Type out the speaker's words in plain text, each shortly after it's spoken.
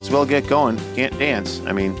well get going. Can't dance.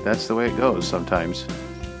 I mean, that's the way it goes sometimes.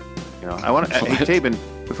 You know, I want to. Hey, Tabin,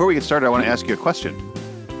 before we get started, I want to ask you a question.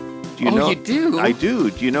 Do you know? You do? I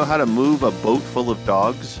do. Do you know how to move a boat full of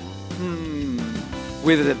dogs?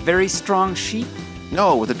 With a very strong sheep?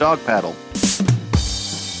 No, with a dog paddle.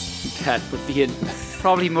 That would be a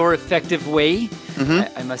probably more effective way,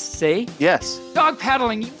 I must say. Yes. Dog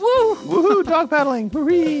paddling, woo! Woohoo! Dog paddling,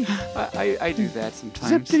 hooray! I do that sometimes.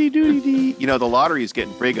 Zip-diddy-doody-dee. You know, the lottery is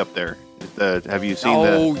getting big up there. Have you seen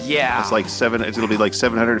Oh, yeah. It's like it'll be like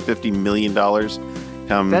 $750 million.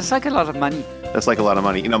 That's like a lot of money. That's like a lot of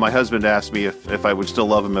money. You know, my husband asked me if I would still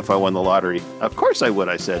love him if I won the lottery. Of course I would,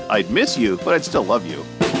 I said. I'd miss you, but I'd still love you.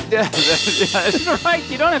 Yeah, that's right.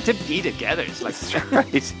 You don't have to be together. It's like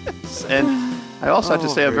right. And I also have to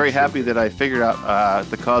say I'm very happy that I figured out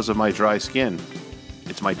the cause of my dry skin.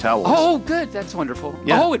 It's my towels. Oh, good. That's wonderful.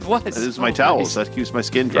 Yeah. Oh, it was. It is my towels. Nice. That keeps my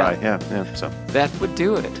skin dry. Yeah. So that would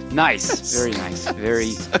do it. Nice. Very nice.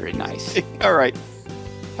 Very, very nice. All right.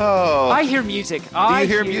 Oh. I hear music. Do you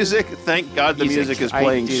hear music? Thank God the music is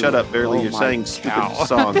playing. Shut up, Barely. You're saying stupid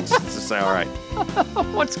songs. It's all right.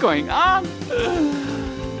 What's going on?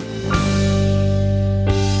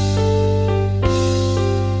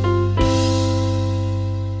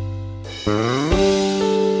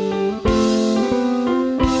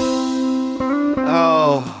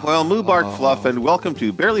 Well, Mubark Fluff, and welcome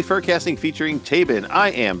to Barely Furcasting featuring Tabin. I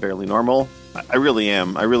am Barely Normal. I really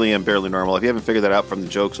am. I really am Barely Normal. If you haven't figured that out from the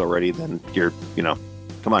jokes already, then you're,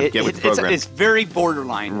 come on, get with the program. It's very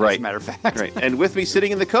borderline, right. As a matter of fact. Right. And with me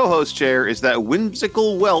sitting in the co-host chair is that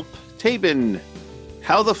whimsical whelp, Tabin.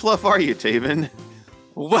 How the fluff are you, Tabin?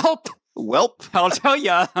 Whelp. I'll tell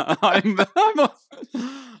you, I'm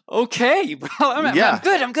okay. Well, I'm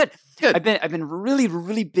good. I'm good. Good. I've been really,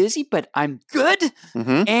 really busy, but I'm good.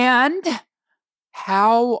 Mm-hmm. And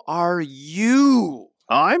how are you?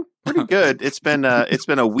 I'm pretty good. It's been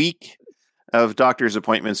a week of doctor's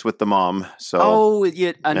appointments with the mom. So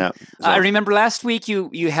I remember last week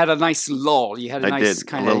you had a nice lull. You had a nice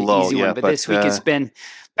kind of easy one, but this week it's been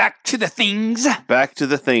back to the things. Back to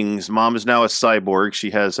the things. Mom is now a cyborg.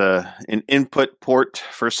 She has an input port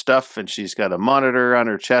for stuff, and she's got a monitor on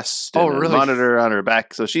her chest and a monitor on her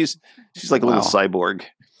back. So she's like a little cyborg.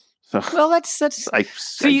 So, well, that's. I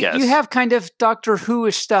guess. You have kind of Doctor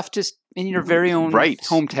Who-ish stuff just in your very own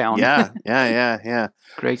hometown. Yeah.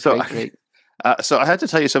 Great. So I had to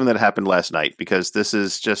tell you something that happened last night because this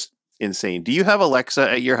is just insane. Do you have Alexa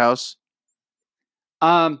at your house?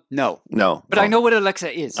 No. But I know what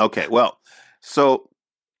Alexa is. Okay, well, so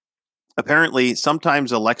apparently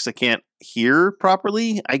sometimes Alexa can't hear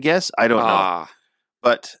properly, I guess. I don't know.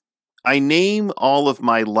 But I name all of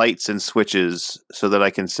my lights and switches so that I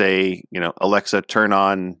can say, Alexa, turn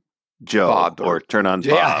on Joe Bob, or turn on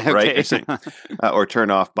Bob, right? Or turn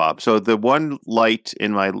off Bob. So the one light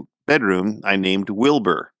in my bedroom I named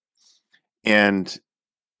Wilbur. And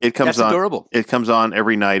it comes on. Adorable. It comes on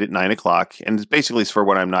every night at 9:00, and it's basically for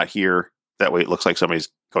when I'm not here. That way, it looks like somebody's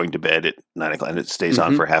going to bed at 9:00, and it stays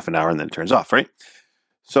on for half an hour and then turns off. Right.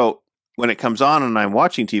 So when it comes on and I'm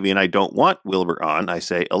watching TV and I don't want Wilbur on, I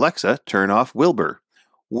say, Alexa, turn off Wilbur.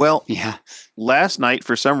 Well, last night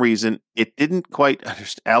for some reason it didn't quite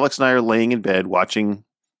understand. Alex and I are laying in bed watching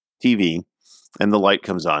TV, and the light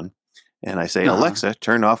comes on, and I say, Alexa,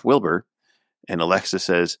 turn off Wilbur, and Alexa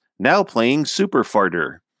says, now playing Super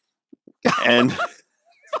Farter. And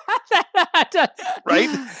right,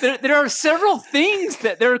 there are several things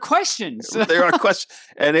that there are questions. There are questions,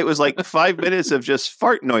 and it was like 5 minutes of just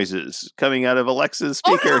fart noises coming out of Alexa's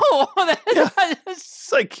speaker. Oh no!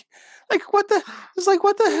 It's like what the? It's like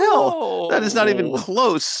what the hell? That is not even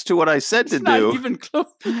close to what I said to do. Not even close.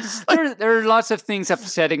 There are lots of things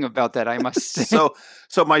upsetting about that, I must say.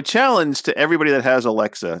 So my challenge to everybody that has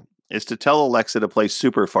Alexa is to tell Alexa to play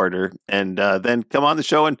Super Farter and then come on the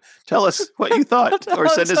show and tell us what you thought or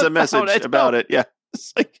send us a message about it. Yeah.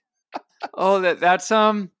 It's like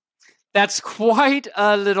that's quite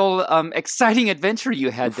a little exciting adventure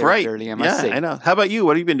you had there, Barely, I must say. I know. How about you?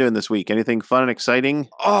 What have you been doing this week? Anything fun and exciting?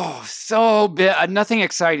 Oh, nothing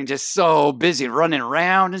exciting, just so busy running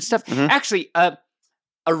around and stuff. Mm-hmm. Actually, a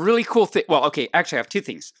really cool thing. Well, okay, actually I have two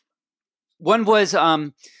things. One was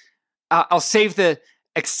I'll save the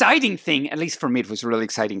exciting thing, at least for me, it was really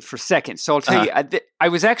exciting for second. So I'll tell you, I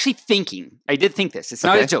was actually thinking, I did think this. It's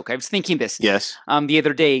not a joke. I was thinking this. Yes. The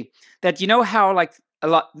other day, that you know how like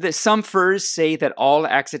some furs say that all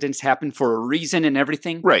accidents happen for a reason and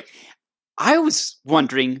everything? Right. I was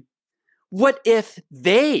wondering, what if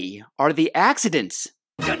they are the accidents?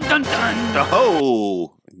 Dun, dun, dun.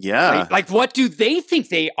 Oh, yeah. Like what do they think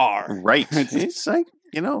they are? Right. It's like,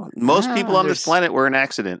 most people on this planet were an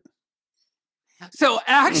accident. So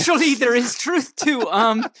actually, there is truth to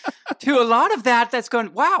a lot of that. That's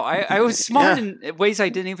going. Wow, I was smart in ways I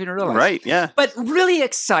didn't even realize. Right. Yeah. But really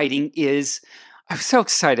exciting is. I was so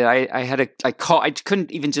excited. I call. I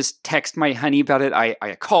couldn't even just text my honey about it.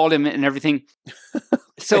 I called him and everything.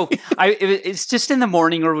 So it's just in the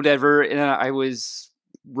morning or whatever, and I was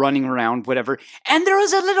running around, whatever, and there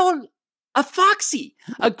was a foxy,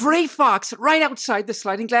 a gray fox right outside the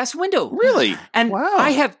sliding glass window. Really? And wow.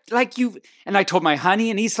 I have and I told my honey,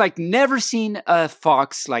 and he's like never seen a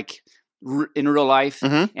fox like in real life.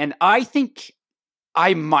 Mm-hmm. And I think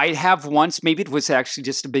I might have once. Maybe it was actually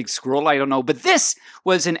just a big squirrel. I don't know. But this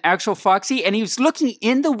was an actual foxy, and he was looking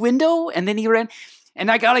in the window, and then he ran, and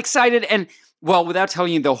I got excited. And well, without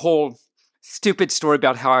telling you the whole stupid story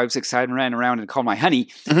about how I was excited and ran around and called my honey,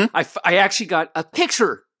 mm-hmm. I actually got a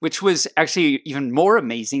picture, which was actually even more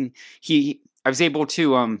amazing. I was able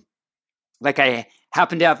to, I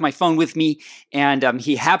happened to have my phone with me, and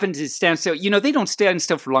he happened to stand still. They don't stand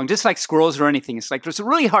still for long, just like squirrels or anything. It's like, it's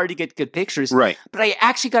really hard to get good pictures. Right. But I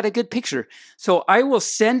actually got a good picture. So I will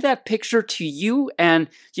send that picture to you, and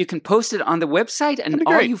you can post it on the website. And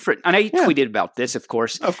all you and I tweeted about this, of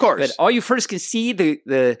course. Of course. But all you first can see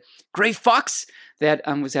the gray fox that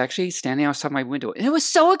was actually standing outside my window. And it was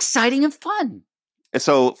so exciting and fun.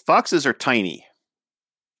 So foxes are tiny.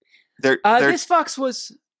 This fox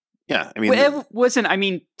was... Yeah, it wasn't.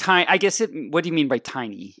 Tiny. I guess what do you mean by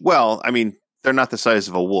tiny? Well, they're not the size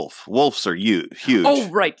of a wolf. Wolves are huge. Oh,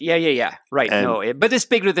 right. Yeah. Right. But it's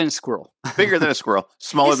bigger than a squirrel. Bigger than a squirrel.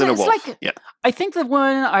 Smaller than a wolf. I think the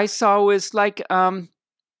one I saw was like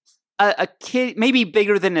a kid, maybe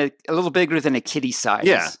bigger than a little bigger than a kitty size.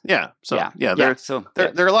 Yeah. So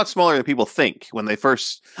they're a lot smaller than people think when they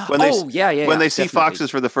first they see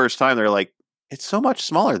foxes for the first time. They're like, it's so much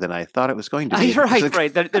smaller than I thought it was going to be.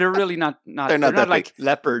 Right. They're really not. They're not like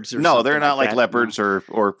leopards. No, they're not like leopards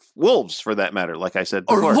or wolves for that matter. Like I said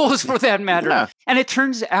before, or wolves for that matter. Yeah. And it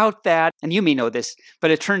turns out that, and you may know this,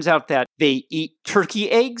 but it turns out that they eat turkey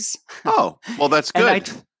eggs. Oh, well, that's good.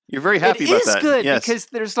 You're very happy about that. It is good because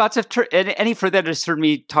there's lots of and any for that has heard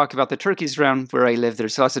me talk about the turkeys around where I live.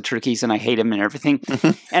 There's lots of turkeys, and I hate them and everything.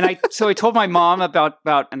 And I told my mom about,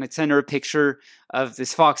 and I sent her a picture of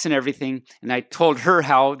this fox and everything, and I told her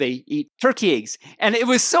how they eat turkey eggs, and it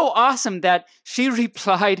was so awesome that she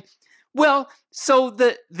replied, "Well, so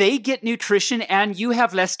they get nutrition, and you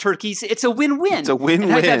have less turkeys. It's a win-win." It's a win-win.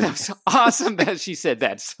 And I thought that was awesome that she said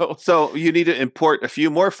that. So you need to import a few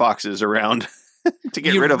more foxes around. To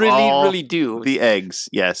get rid of really do the eggs.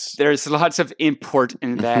 Yes, there's lots of import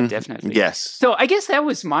in that. Definitely. Yes. So I guess that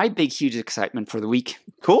was my big, huge excitement for the week.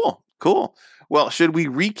 Cool. Well, should we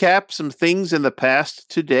recap some things in the past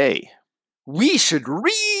today? We should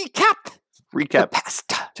recap the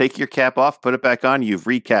past. Take your cap off, put it back on. You've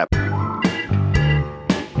recapped.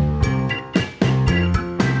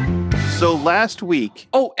 So last week...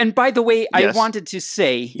 Oh, and by the way, I wanted to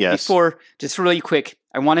say before, just really quick,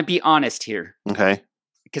 I want to be honest here. Okay.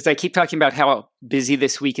 Because I keep talking about how busy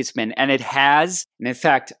this week has been, and it has. And in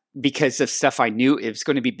fact, because of stuff I knew it was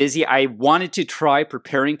going to be busy, I wanted to try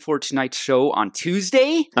preparing for tonight's show on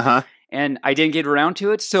Tuesday, and I didn't get around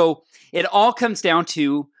to it. So it all comes down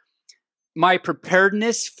to my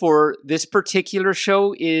preparedness for this particular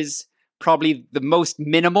show is probably the most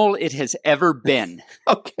minimal it has ever been.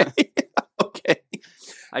 Okay.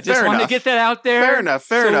 I just wanted to get that out there.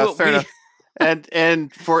 Fair enough.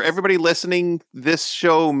 And for everybody listening, this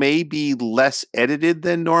show may be less edited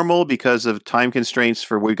than normal because of time constraints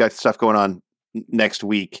we've got stuff going on next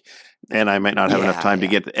week, and I might not have enough time to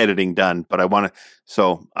get the editing done, but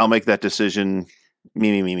so I'll make that decision.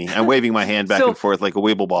 Me. I'm waving my hand back and forth like a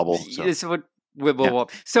wibble bobble. So. This is what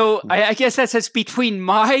So I guess that's between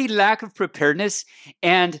my lack of preparedness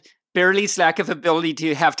and Barely's lack of ability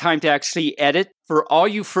to have time to actually edit. For all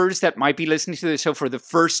you furs that might be listening to the show for the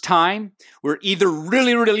first time, we're either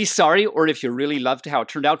really, really sorry, or if you really loved how it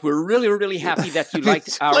turned out, we're really, really happy that you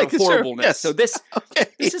liked our horribleness. Yes. So this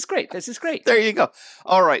is great. This is great. There you go.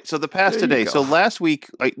 All right. So the past today. So last week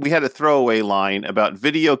we had a throwaway line about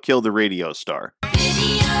video killed the radio star.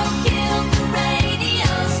 Video killed the radio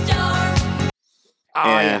star.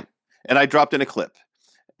 And I dropped in a clip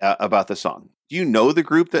about the song. Do you know the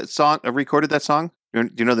group that recorded that song? Do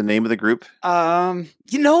you know the name of the group? I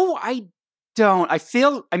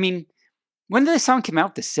don't. When did the song come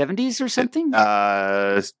out? The 70s or something?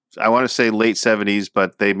 I want to say late 70s,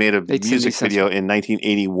 but they made a music video in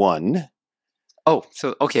 1981. Oh,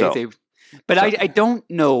 so okay. But I don't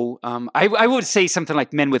know. I would say something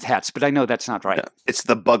like Men with Hats, but I know that's not right. No, it's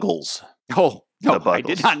the Buggles. Oh, no, I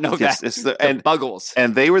did not know that. It's the Buggles.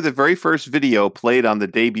 And they were the very first video played on the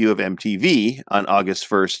debut of MTV on August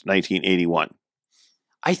 1st, 1981.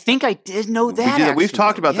 I think I did know that. We've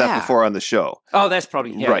talked about that before on the show. Oh, that's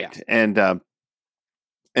probably right. Yeah.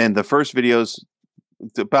 And the first videos,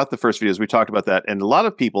 we talked about that. And a lot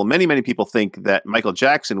of people, many people think that Michael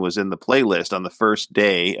Jackson was in the playlist on the first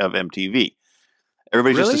day of MTV.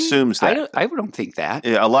 Everybody just assumes that. I don't think that.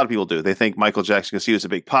 Yeah, a lot of people do. They think Michael Jackson, because he was a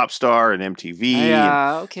big pop star and MTV.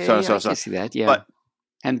 Yeah, okay. So. I can see that, yeah. But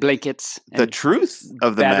and blankets. The truth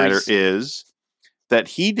of the matter is that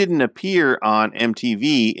he didn't appear on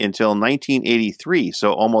MTV until 1983.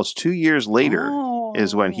 So almost 2 years later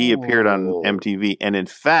is when he appeared on MTV. And in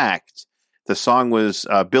fact, the song was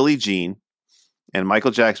Billie Jean, and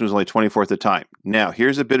Michael Jackson was only 24 at the time. Now,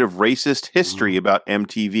 here's a bit of racist history about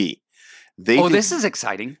MTV. This is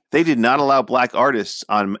exciting. They did not allow black artists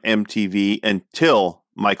on MTV until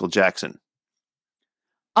Michael Jackson.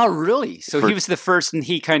 Oh, really? So he was the first, and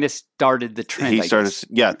he kind of started the trend.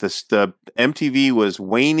 The MTV was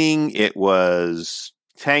waning. It was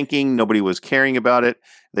tanking. Nobody was caring about it.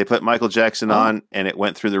 They put Michael Jackson on, and it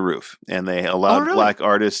went through the roof. And they allowed black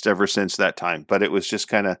artists ever since that time. But it was just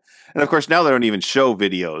kind of, and of course now they don't even show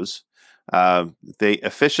videos. They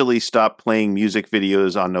officially stopped playing music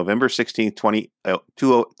videos on November 16th,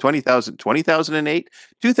 2008.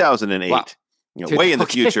 2008. Wow. Way in the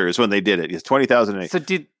future is when they did it. It's 2008. So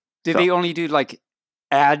did they only do like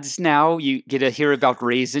ads now? You get to hear about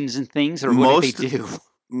raisins and things, or what did they do?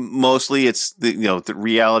 Mostly it's the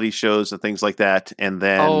reality shows and things like that. And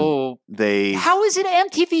then how is it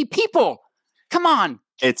MTV people? Come on.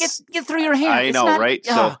 Get through your hand. I know, right?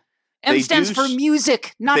 So M stands for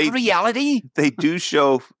music, not reality. They do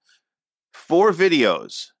show 4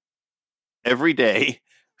 videos every day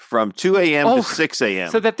from 2 a.m. to 6 a.m.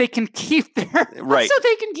 So that they can keep their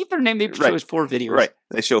name. They show 4 videos. Right.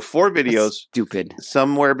 They show 4 videos. That's stupid.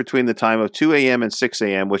 Somewhere between the time of 2 a.m. and 6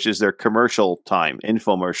 a.m., which is their commercial time,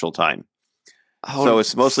 infomercial time. So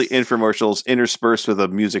it's mostly infomercials interspersed with a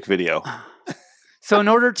music video. So in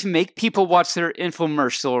order to make people watch their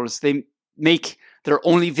infomercials, they make their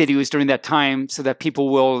only videos during that time so that people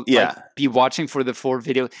will be watching for the 4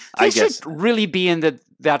 videos. They should really be in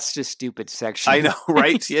that's just stupid section. I know,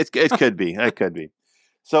 right? It could be. It could be.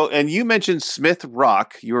 So, and you mentioned Smith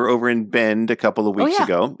Rock. You were over in Bend a couple of weeks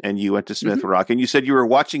ago, and you went to Smith Rock, and you said you were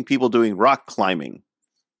watching people doing rock climbing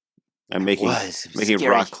and making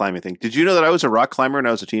rock climbing thing. Did you know that I was a rock climber when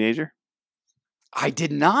I was a teenager? I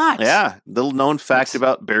did not. Yeah. Little known fact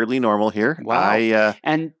about Barely Normal here. Wow.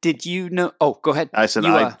 And did you know? Oh, go ahead. I said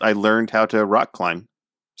I learned how to rock climb.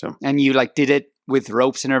 So. And you did it with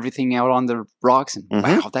ropes and everything out on the rocks. And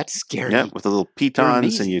wow, that's scary. Yeah, with the little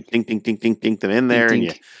pitons, and you dink them in there, and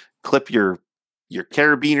you clip your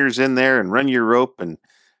carabiners in there and run your rope, and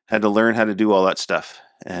had to learn how to do all that stuff.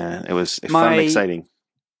 And it was fun and exciting.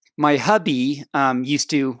 My hubby used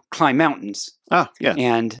to climb mountains. Oh, yeah.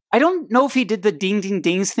 And I don't know if he did the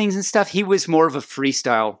dings things and stuff. He was more of a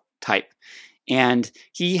freestyle type. And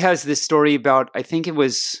he has this story about, I think it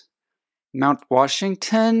was Mount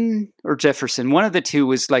Washington or Jefferson. One of the two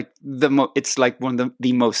was like it's like one of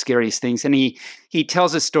the most scariest things. And he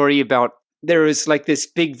tells a story about there was like this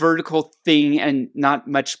big vertical thing and not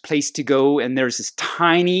much place to go. And there's this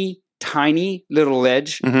tiny little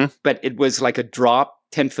ledge, but it was like a drop.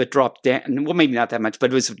 10-foot drop down. Well, maybe not that much,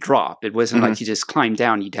 but it was a drop. It wasn't like you just climb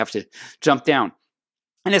down. You'd have to jump down.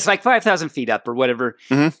 And it's like 5,000 feet up or whatever.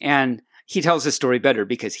 And he tells the story better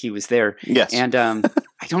because he was there. Yes. And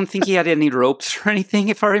I don't think he had any ropes or anything,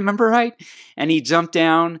 if I remember right. And he jumped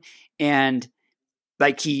down and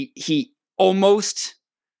like he almost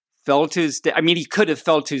fell to his death. I mean, he could have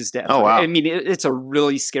fell to his death. Oh, wow. I mean, it's a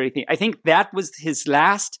really scary thing. I think that was his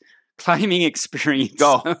last climbing experience.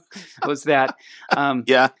 Was that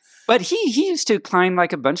yeah, but he used to climb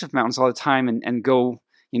like a bunch of mountains all the time and go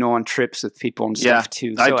on trips with people and stuff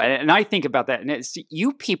too. So and I think about that, and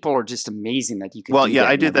you people are just amazing that you can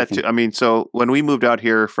I did that too. I mean, so when we moved out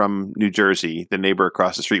here from New Jersey, the neighbor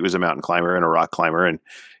across the street was a mountain climber and a rock climber, and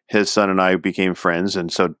his son and I became friends.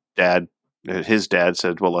 And so his dad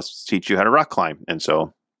said, well, let's teach you how to rock climb. And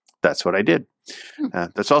so that's what I did.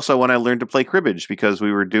 That's also when I learned to play cribbage, because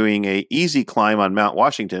we were doing a easy climb on Mount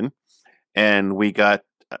Washington, and we got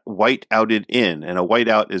white outed in. And a white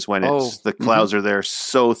out is when the clouds are there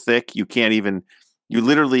so thick you can't even. You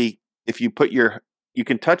literally, if you put your you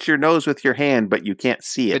can touch your nose with your hand, but you can't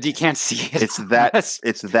see it. But you can't see it. It's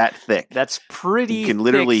that thick. That's pretty. You can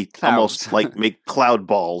literally thick almost like make cloud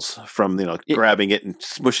balls from grabbing it and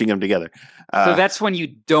smushing them together. So that's when you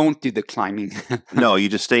don't do the climbing. No, you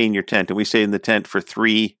just stay in your tent, and we stayed in the tent for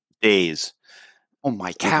 3 days. Oh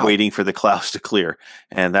my cow! Waiting for the clouds to clear,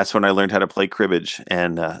 and that's when I learned how to play cribbage.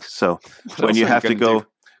 And so when nature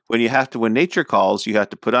calls, you have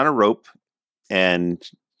to put on a rope, and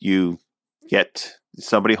you get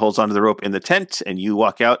somebody holds onto the rope in the tent, and you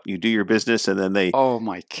walk out, you do your business, and then they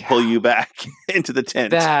pull you back into the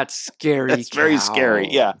tent. That's scary. That's very scary.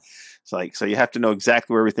 Yeah, it's so you have to know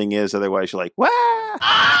exactly where everything is, otherwise you're like wah.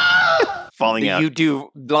 Falling out. You do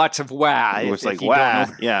lots of wah. It's like wah.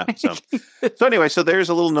 Yeah. So anyway, so there's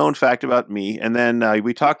a little known fact about me. And then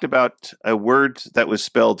we talked about a word that was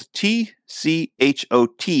spelled Tchotchke.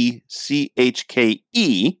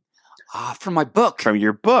 From my book. From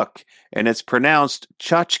your book. And it's pronounced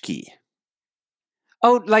tchotchke.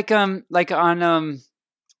 Oh, like on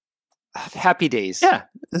Happy Days. Yeah.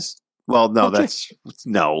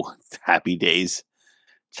 No, Happy Days.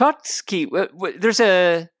 Tchotchke. There's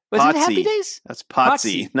a... Wasn't it Happy Days? That's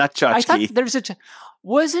Potsy, not tchotchke. I thought there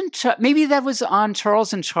was maybe that was on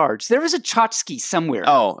Charles in Charge. There was a tchotchke somewhere.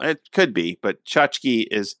 Oh, it could be, but tchotchke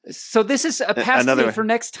is... So this is a past day for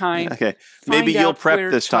next time. Okay. Maybe you'll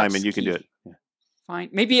prep this time and you can do it. Yeah. Fine.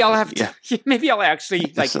 Maybe I'll have to, maybe I'll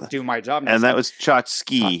actually do my job next And time. that was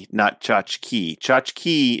tchotchke, not tchotchke.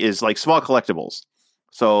 Tchotchke is like small collectibles.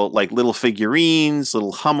 So like little figurines,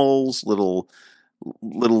 little Hummels, little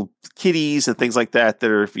kitties and things like that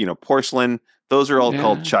are porcelain. Those are all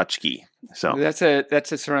called tchotchke. So that's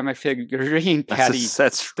a ceramic figurine, Patty.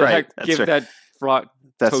 That's right. That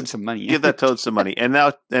toad some money. Give that toad some money.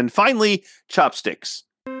 And finally, chopsticks.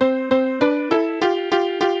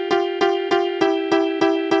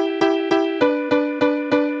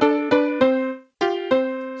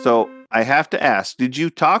 So I have to ask, did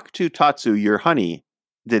you talk to Tatsu, your honey?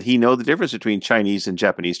 Did he know the difference between Chinese and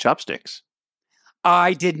Japanese chopsticks?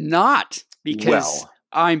 I did not, because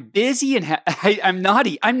I'm busy and I'm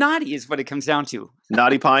naughty. I'm naughty is what it comes down to.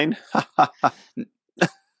 Naughty pine?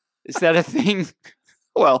 Is that a thing?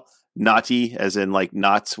 Well, naughty as in like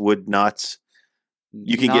knots, wood knots.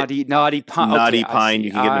 You can naughty pine. Naughty pine.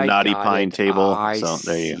 You can get a naughty pine table. So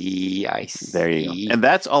there you go. I see. There you go. And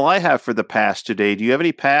that's all I have for the past today. Do you have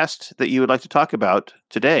any past that you would like to talk about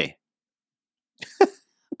today?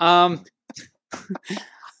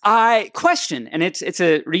 I question, and it's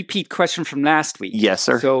a repeat question from last week. Yes,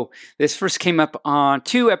 sir. So this first came up on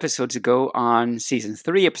 2 episodes ago on season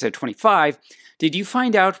 3, episode 25. Did you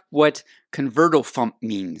find out what convertal-fump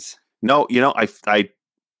means? No, I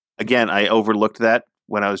overlooked that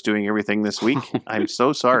when I was doing everything this week. I'm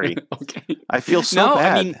so sorry. Okay. I feel so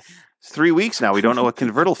bad. I mean, it's 3 weeks now. We don't know what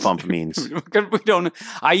convertal-fump means. We don't.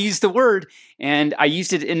 I used the word, and I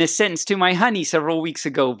used it in a sentence to my honey several weeks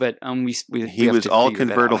ago. But he was all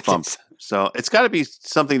convertal-fump. So it's got to be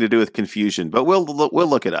something to do with confusion. But we'll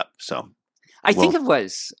look it up. So I think it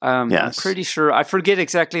was. Yes. I'm pretty sure. I forget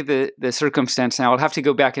exactly the circumstance now. I'll have to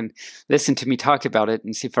go back and listen to me talk about it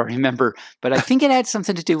and see if I remember. But I think it had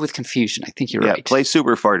something to do with confusion. I think you're right. Play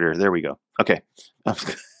Super Farter. There we go. Okay.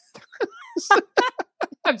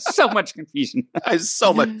 I have so much confusion.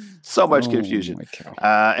 so much confusion.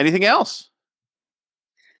 Anything else?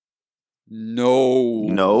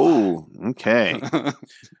 No. Okay.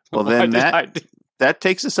 Well, then that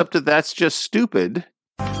takes us up to That's Just Stupid.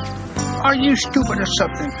 Are you stupid or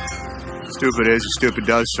something? Stupid is, stupid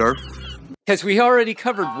does, sir. Because we already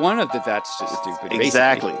covered one of the That's Just Stupid.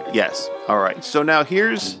 Exactly. Basically. Yes. All right. So now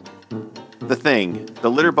here's the thing.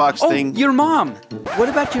 The litter box thing. Your mom. What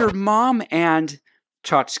about your mom and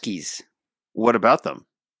tchotchkes? What about them?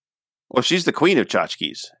 Well, she's the queen of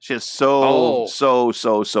tchotchkes. She has so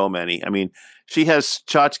many. I mean, she has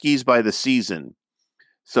tchotchkes by the season.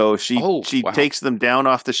 So she takes them down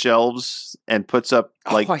off the shelves and puts up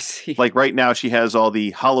I see. Like right now she has all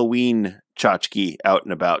the Halloween tchotchke out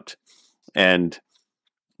and about. And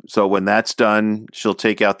so when that's done, she'll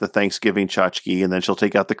take out the Thanksgiving tchotchke, and then she'll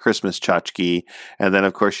take out the Christmas tchotchke. And then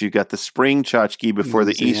of course you've got the spring tchotchke before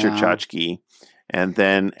the Easter tchotchke. And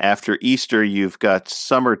then after Easter, you've got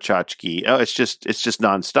summer tchotchke. Oh, it's just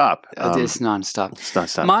nonstop. It is nonstop. It's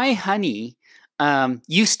nonstop. My honey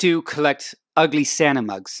used to collect ugly Santa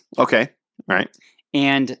mugs. Okay, right.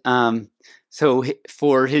 And so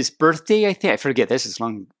for his birthday, I forget. This is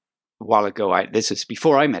a while ago. This was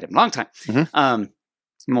before I met him, long time. Mm-hmm.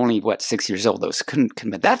 I'm only 6 years old, though, so couldn't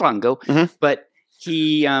have that long ago. Mm-hmm. But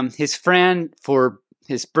he, his friend for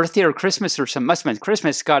his birthday or Christmas must have been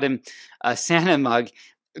Christmas, got him a Santa mug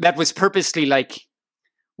that was purposely like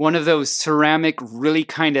one of those ceramic, really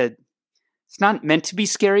kind of, it's not meant to be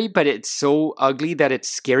scary, but it's so ugly that it's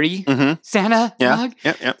scary Santa mug.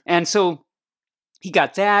 Yeah. And so he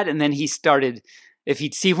got that, and then he started, if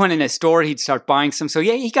he'd see one in a store, he'd start buying some. So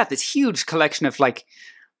yeah, he got this huge collection of like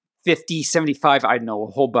 50, 75, I don't know, a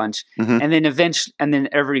whole bunch. And then eventually, and then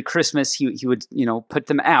every Christmas he would, put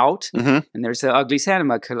them out. And there's the ugly Santa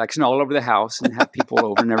mug collection all over the house and have people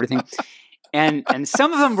over and everything. And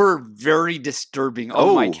some of them were very disturbing.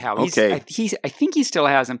 Oh my cow. Okay. I think he still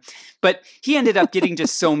has them. But he ended up getting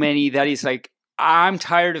just so many that he's like, I'm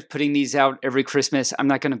tired of putting these out every Christmas. I'm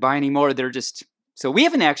not going to buy any more. They're just... So I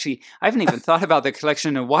haven't even thought about the collection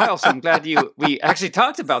in a while. So I'm glad we actually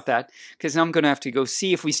talked about that, because now I'm going to have to go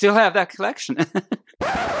see if we still have that collection.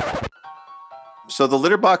 So the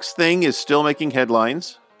litter box thing is still making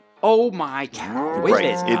headlines. Oh my cow. Wait,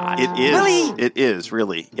 right. It is. Really? It is,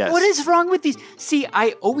 really. Yes. What is wrong with these? See,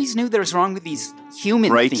 I always knew there was wrong with these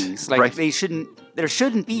human things. Like there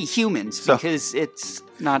shouldn't be humans because it's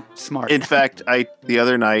not smart. In fact, the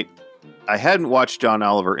other night, I hadn't watched John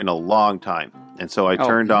Oliver in a long time. And so I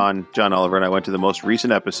turned on John Oliver and I went to the most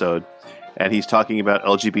recent episode, and he's talking about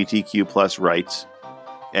LGBTQ plus rights.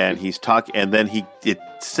 And and then it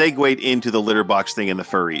segued into the litter box thing and the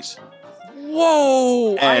furries.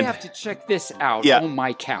 Whoa! I have to check this out. Yeah. Oh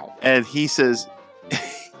my cow. And he says,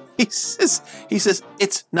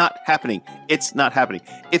 it's not happening. It's not happening.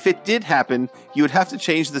 If it did happen, you would have to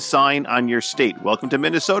change the sign on your state. Welcome to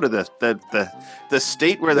Minnesota, the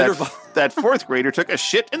state where that fourth grader took a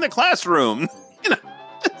shit in the classroom.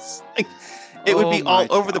 It's like, it would be all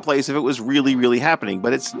over the place if it was really, really happening,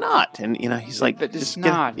 but it's not. And he's like, but it's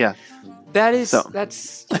not. Yeah.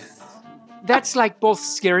 That's like both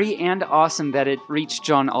scary and awesome that it reached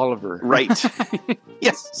John Oliver. Right.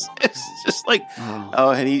 Yes. It's just like,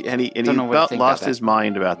 and he lost his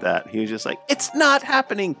mind about that. He was just like, it's not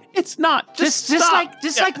happening. It's not. Just stop.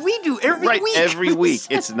 Just like we do every week. Every week.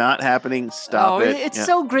 It's not happening. Stop it. It's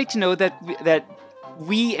so great to know that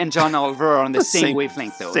we and John Oliver are on the same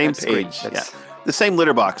wavelength, though. Same page. Yeah. The same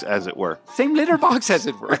litter box, as it were. Same litter box, as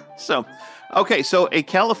it were. So a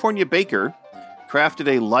California baker crafted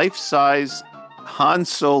a life-size Han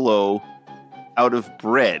Solo out of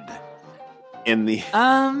bread in the...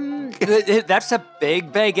 that's a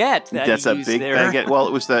big baguette. That's a big baguette. Well,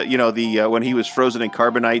 it was the when he was frozen in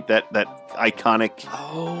carbonite, that iconic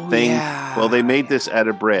thing. Yeah. Well, they made this out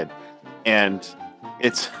of bread, and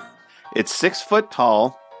it's 6 foot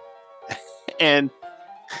tall, and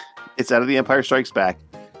it's out of The Empire Strikes Back.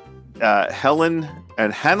 Helen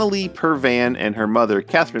and Hannalee Purvan and her mother,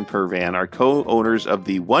 Catherine Purvan, are co-owners of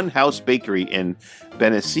the One House Bakery in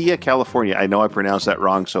Benicia, California. I know I pronounced that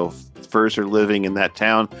wrong, so furs are living in that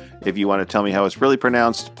town. If you want to tell me how it's really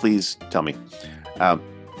pronounced, please tell me.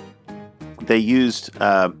 They used...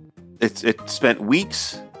 it spent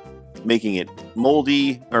weeks making it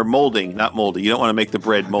molding, not moldy. You don't want to make the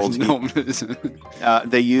bread moldy. No.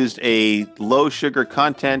 They used a low sugar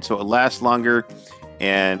content, so it lasts longer.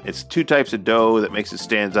 And it's 2 types of dough that makes it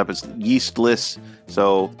stand up. It's yeastless.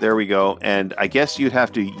 So there we go. And I guess you'd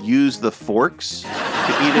have to use the forks to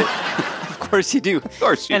eat it. Of course you do. Of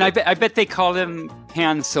course you do. And I bet they call him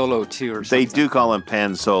Pan Solo too, or something. They do call him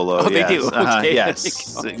Pan Solo. Oh, yes. They do? Okay.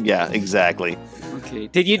 Yes. Yeah, exactly. Okay.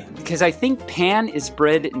 Because I think pan is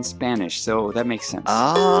bread in Spanish, so that makes sense.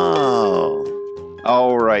 Oh.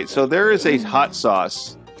 All right. So there is a hot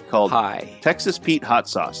sauce called Texas Pete Hot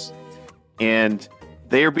Sauce. And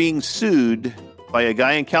they are being sued by a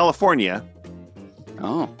guy in California.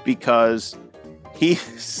 Because he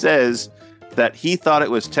says that he thought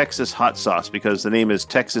it was Texas hot sauce because the name is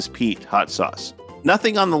Texas Pete Hot Sauce.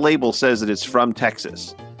 Nothing on the label says that it's from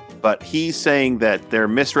Texas, but he's saying that they're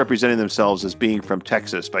misrepresenting themselves as being from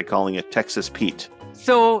Texas by calling it Texas Pete.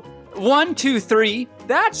 So 1, 2, 3,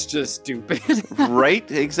 that's just stupid.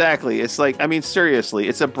 Right? Exactly. It's like, seriously,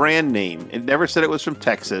 it's a brand name. It never said it was from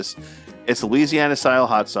Texas. It's Louisiana-style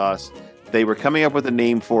hot sauce. They were coming up with a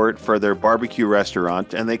name for it for their barbecue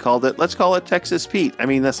restaurant, and they called it, let's call it Texas Pete.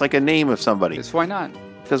 That's like a name of somebody. Because why not?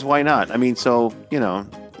 Because why not?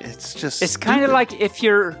 It's just It's kind of like if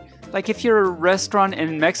you're a restaurant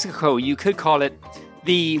in Mexico, you could call it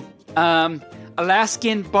the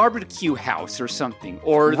Alaskan Barbecue House or something,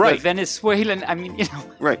 or the Venezuelan.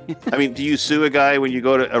 Right. Do you sue a guy when you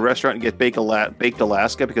go to a restaurant and get baked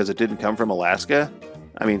Alaska because it didn't come from Alaska?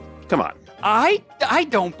 Come on. I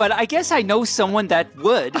don't, but I guess I know someone that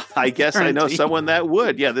would. I guess I know someone that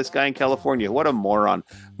would. Yeah, this guy in California. What a moron.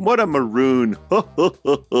 What a maroon.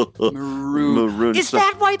 Maroon. Is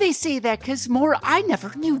that why they say that? Because I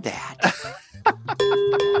never knew that.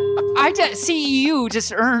 CEU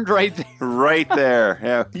just earned right there. Right there.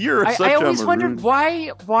 Yeah, you're such I always a wondered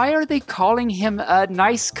why are they calling him a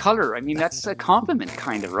nice color? I mean, that's a compliment,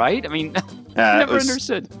 kind of, right? I mean, I never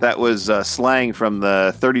understood. That was slang from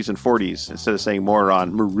the 30s and 40s. Instead of saying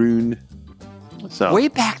moron, maroon. So way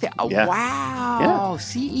back there. Yeah. Wow.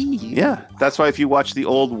 CEU. Yeah, that's why if you watch the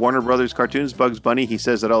old Warner Brothers cartoons, Bugs Bunny, he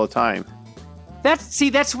says it all the time.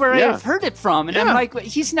 That's where I've heard it from, and I'm like,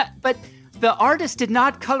 he's not. But the artist did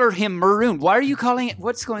not color him maroon. Why are you calling it?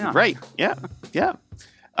 What's going on? Right. Yeah. Yeah.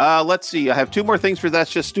 Let's see. I have two more things for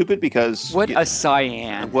That's Just Stupid because... What a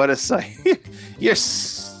cyan. What a cyan. You're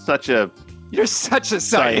such a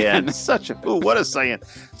cyan. What a cyan.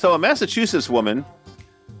 So a Massachusetts woman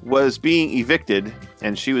was being evicted,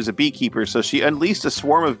 and she was a beekeeper, so she unleashed a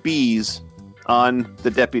swarm of bees on the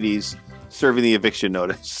deputies serving the eviction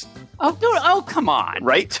notice. Oh, come on.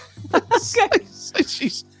 Right? Okay.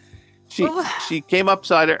 She came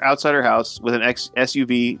outside her house with an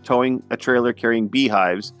SUV towing a trailer carrying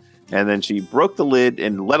beehives, and then she broke the lid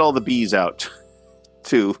and let all the bees out,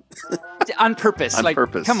 too. On purpose. On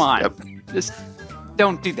purpose. Come on. Yep. Just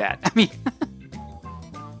don't do that. I mean...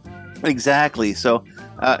 Exactly. So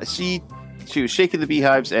she was shaking the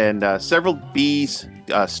beehives, and several bees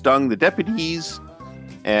stung the deputies,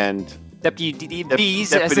 and... Deputy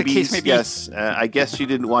bees, as the case may be. Yes. I guess she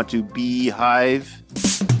didn't want to beehive.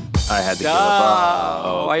 I had to give up.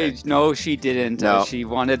 Oh, okay. No, she didn't. No. She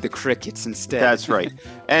wanted the crickets instead. That's right.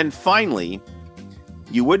 And finally,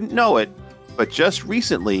 you wouldn't know it, but just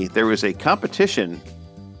recently there was a competition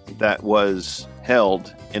that was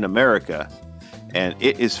held in America, and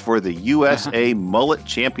it is for the USA Mullet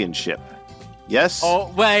Championship. Yes?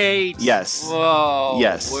 Oh, wait. Yes. Whoa.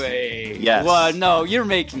 Yes. Wait. Yes. Well, no, you're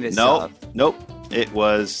making this up. Nope. It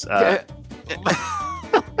was... What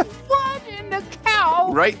in the cow?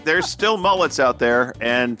 Right. There's still mullets out there,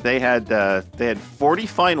 and they had 40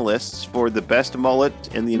 finalists for the best mullet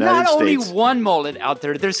in the United States. Not only one mullet out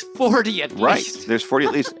there, there's 40 at least. Right. There's 40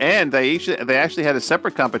 at least. And they actually had a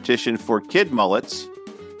separate competition for kid mullets.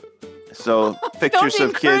 So pictures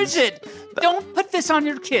of kids. Don't encourage it. Don't put this on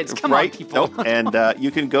your kids. Come on, people. Nope. And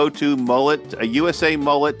you can go to a USA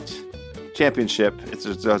Mullet Championship.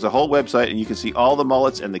 There's a whole website, and you can see all the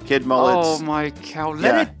mullets and the kid mullets. Oh, my cow.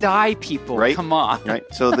 Let it die, people. Right? Come on. Right.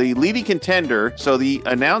 So the leading contender, so the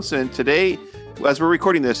announcement today, as we're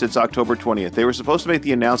recording this, it's October 20th. They were supposed to make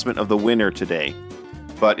the announcement of the winner today,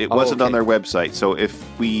 but it wasn't on their website. So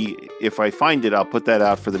if I find it, I'll put that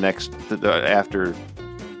out for the next, after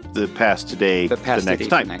the past today, the next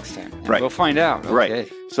time. And right. We'll find out. Okay.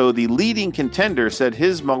 Right. So the leading contender said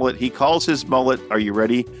his mullet, he calls his mullet, are you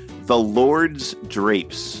ready? The Lord's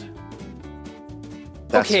Drapes.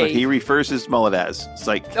 That's what he refers his mullet as. It's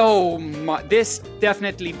like, oh my! This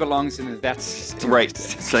definitely belongs in that's right.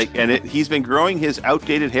 It's like, and he's been growing his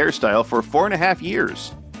outdated hairstyle for 4.5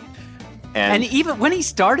 years. And even when he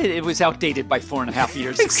started, it was outdated by 4.5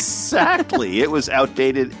 years. Exactly, it was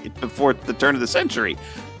outdated before the turn of the century.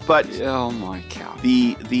 But oh my cow!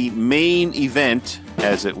 The main event,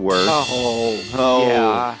 as it were. Oh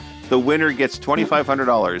yeah. The winner gets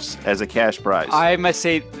 $2,500 as a cash prize. I must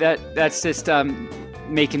say that's just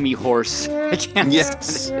making me hoarse. I can't.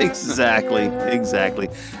 Yes, exactly.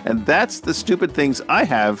 And that's the stupid things I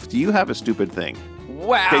have. Do you have a stupid thing?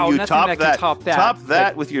 Wow! Can you top that? Top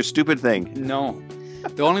that with your stupid thing. No.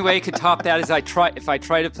 The only way I could top that is if I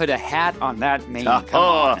try to put a hat on that mane. Come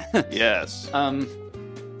on. Yes.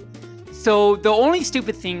 So the only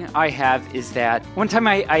stupid thing I have is that one time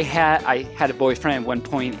I had a boyfriend at one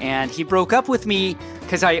point, and he broke up with me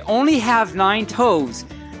because I only have 9 toes.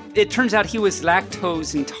 It turns out he was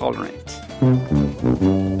lactose intolerant.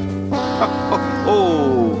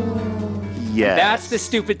 Oh, yes. That's the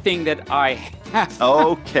stupid thing that I have.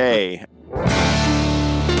 Okay.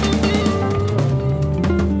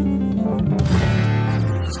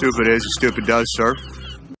 Stupid is, stupid does, sir.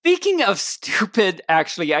 Speaking of stupid,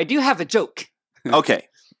 actually, I do have a joke. Okay.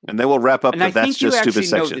 And then we'll wrap up and That's Just Stupid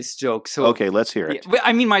section. Know this joke. So, okay, let's hear it.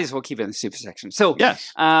 I mean, might as well keep it in the stupid section. So,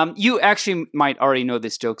 yes. You actually might already know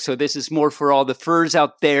this joke. So this is more for all the furs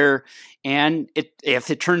out there. And if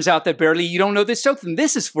it turns out that barely you don't know this joke, then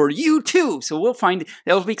this is for you too. So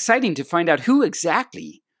it'll be exciting to find out who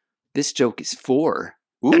exactly this joke is for.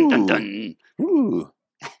 Ooh. Dun, dun, dun. Ooh.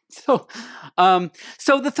 So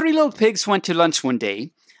the 3 little pigs went to lunch one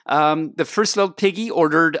day. The first little piggy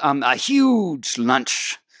ordered a huge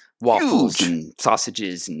lunch, waffles and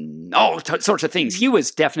sausages and all sorts of things. He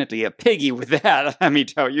was definitely a piggy with that, let me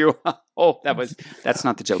tell you. That's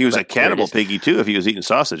not the joke. He was a cannibal piggy too if he was eating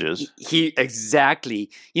sausages. Exactly.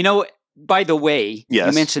 You know, by the way, Yes.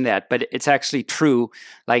 you mentioned that, but it's actually true.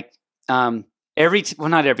 Like not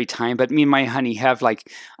every time, but me and my honey have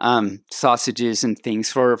like sausages and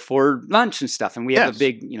things for lunch and stuff, and we have a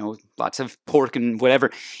big, lots of pork and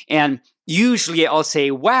whatever. And usually I'll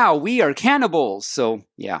say, "Wow, we are cannibals." So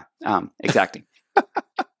yeah, exactly.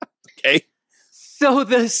 Okay. So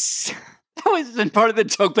that wasn't part of the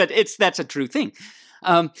joke, but that's a true thing.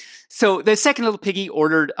 So the second little piggy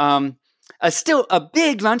ordered still a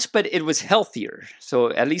big lunch, but it was healthier.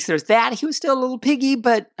 So at least there's that. He was still a little piggy,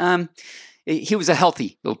 but he was a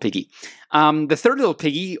healthy little piggy. The third little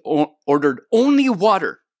piggy ordered only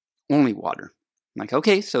water. Only water. I'm like,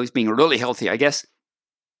 okay, so he's being really healthy, I guess.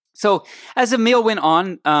 So as the meal went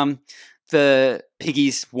on, the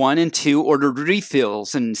piggies 1 and 2 ordered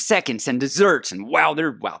refills and seconds and desserts, and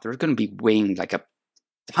they're going to be weighing like a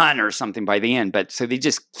ton or something by the end. But so they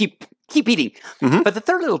just keep eating. Mm-hmm. But the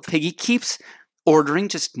third little piggy keeps ordering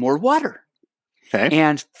just more water. Okay.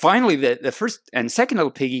 And finally, the first and second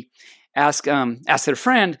little piggy asked their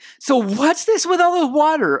friend, "So what's this with all the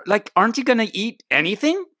water? Like, aren't you going to eat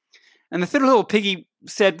anything?" And the third little piggy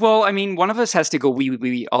said, "Well, I mean, one of us has to go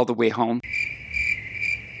wee all the way home."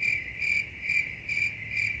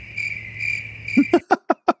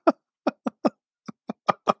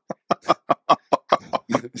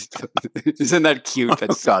 Isn't that cute?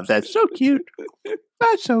 That's so cute.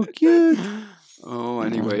 That's so cute. Oh,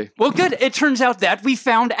 anyway. Well, good. It turns out that we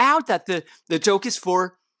found out that the joke is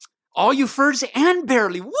for all you furs and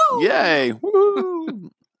Barely. Woo! Yay.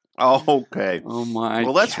 Woo! Okay. Oh, my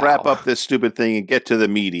Well, let's wrap up this stupid thing and get to the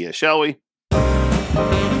media, shall we?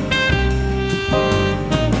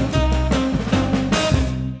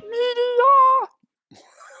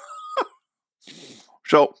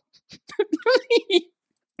 So,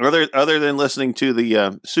 other than listening to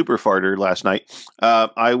the Super Farter last night,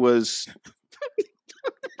 I've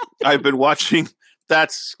been watching.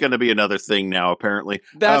 That's going to be another thing now, apparently.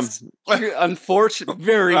 That's unfortunate.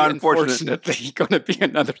 Very unfortunately going to be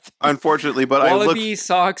another thing. Unfortunately, but Wallaby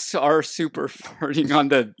socks are super farting on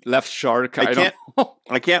the left shark. I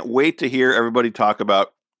can't wait to hear everybody talk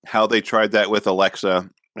about how they tried that with Alexa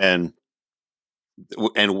and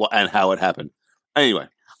how it happened. Anyway,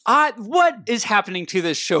 what is happening to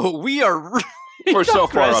this show? We're so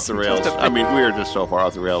far off the rails. I mean, we are just so far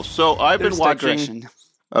off the rails. So I've been watching,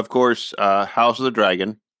 of course, House of the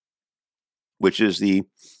Dragon, which is the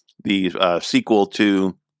sequel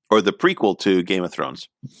to, or the prequel to, Game of Thrones,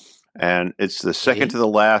 and it's the second to the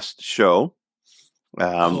last show.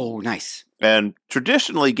 Nice. And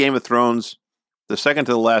traditionally, Game of Thrones, the second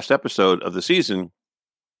to the last episode of the season,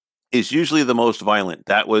 is usually the most violent.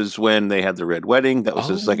 That was when they had the Red Wedding. That was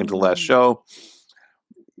the second to the last show.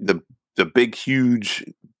 The big, huge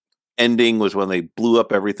ending was when they blew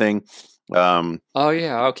up everything.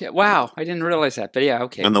 Okay. Wow, I didn't realize that, but yeah,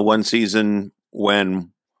 okay. And the one season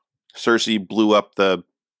when Cersei blew up the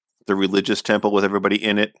religious temple with everybody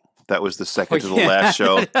in it. That was the second to the last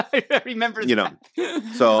show. I remember that.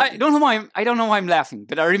 So I don't know why I'm laughing,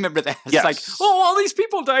 but I remember that. It's like, all these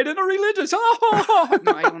people died in a religious. No,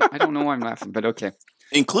 I don't know why I'm laughing, but okay.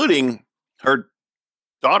 Including her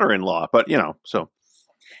daughter-in-law, but so.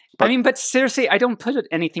 But seriously, I don't put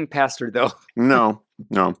anything past her, though. No.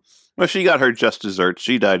 Well, she got her just desserts.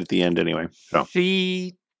 She died at the end anyway. So.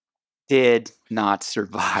 She did not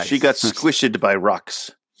survive. She got squished by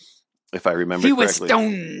rocks. If I remember correctly. She was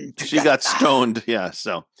stoned. She got stoned, yeah.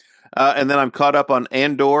 So, and then I'm caught up on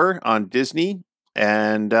Andor on Disney,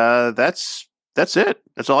 and that's it.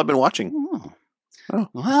 That's all I've been watching. Oh.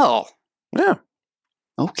 Well. Yeah.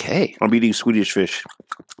 Okay. I'm eating Swedish fish.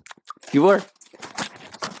 You were?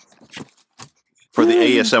 For the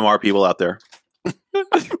ASMR people out there.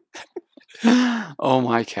 Oh,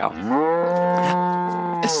 my cow.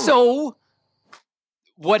 So...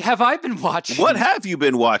 what have I been watching? What have you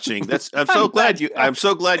been watching? I'm so glad you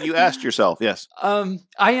asked yourself. Yes. I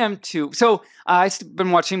am too. So I've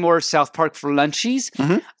been watching more South Park for lunchies.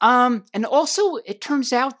 Mm-hmm. And also it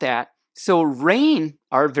turns out that Rain,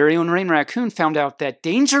 our very own Rain Raccoon, found out that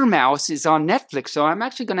Danger Mouse is on Netflix. So I'm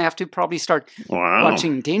actually going to have to probably start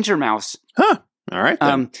watching Danger Mouse. Huh. All right.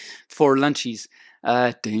 Then. For lunchies.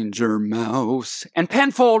 Danger Mouse. And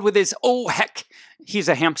Penfold with his, he's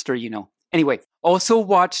a hamster, Anyway, also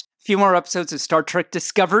watched a few more episodes of Star Trek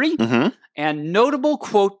Discovery, mm-hmm. and notable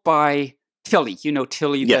quote by Tilly.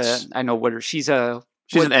 Tilly. Yes. I know what her. She's an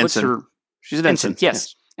ensign. She's an ensign.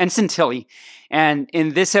 Yes, Ensign Tilly. And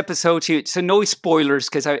in this episode, so no spoilers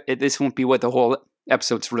because this won't be what the whole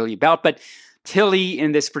episode's really about. But Tilly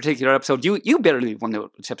in this particular episode, you barely will know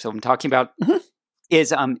which episode I'm talking about. Mm-hmm.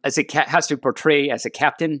 Is has to portray as a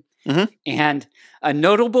captain And a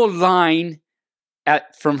notable line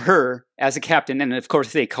from her as a captain, and of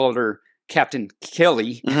course they called her Captain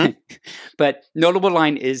Kelly, but notable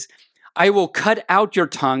line is, "I will cut out your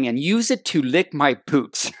tongue and use it to lick my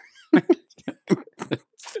boots."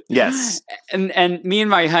 Yes. And me and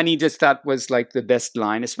my honey just thought was like the best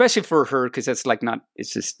line, especially for her, because it's like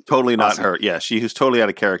it's just totally awesome. Not her. Yeah, she was totally out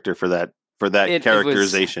of character for that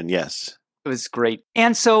characterization. Yes. It was great.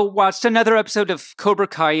 And so watched another episode of Cobra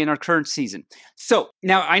Kai in our current season. So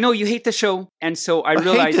now I know you hate the show, and so I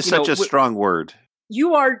realize hate is such a strong word.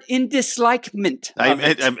 You are in dislikement. I'm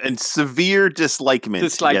in severe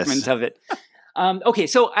dislikement. Of it. Okay,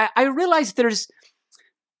 so I realize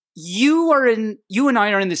you and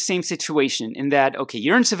I are in the same situation in that, okay,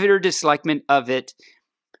 you're in severe dislikement of it.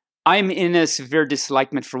 I'm in a severe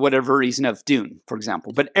dislikement for whatever reason of Dune, for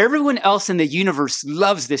example. But everyone else in the universe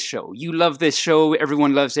loves this show. You love this show.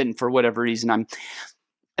 Everyone loves it. And for whatever reason, and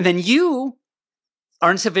then you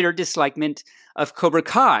are in severe dislikement of Cobra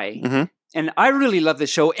Kai. And I really love the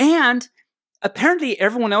show. And apparently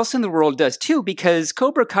everyone else in the world does too, because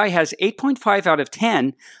Cobra Kai has 8.5 out of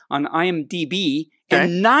 10 on IMDb. Okay.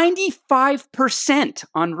 And 95%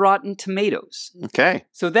 on Rotten Tomatoes. Okay.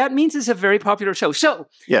 So that means it's a very popular show. So,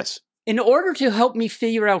 yes. In order to help me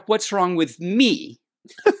figure out what's wrong with me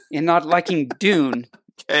in not liking Dune,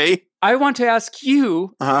 okay, I want to ask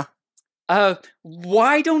you,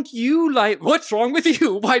 why don't you what's wrong with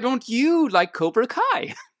you? Why don't you like Cobra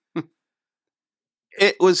Kai?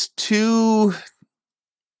 It was too,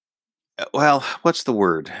 well, what's the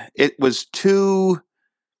word? It was too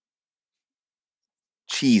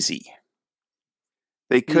cheesy.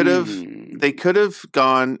 They could have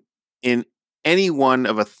gone in any one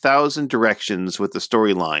of 1,000 directions with the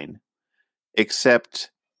storyline,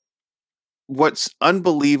 except what's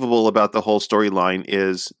unbelievable about the whole storyline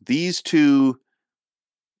is these two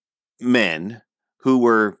men who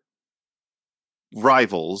were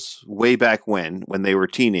rivals way back when they were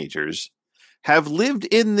teenagers have lived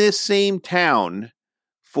in this same town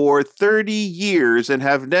for 30 years and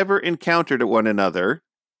have never encountered one another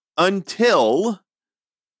until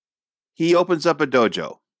he opens up a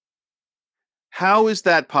dojo. How is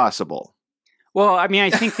that possible? Well, I mean, I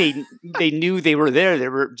think they knew they were there. They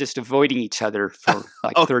were just avoiding each other for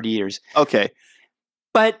 30 years. Okay.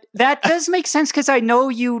 But that does make sense because I know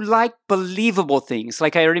you like believable things.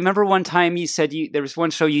 Like I remember one time you said there was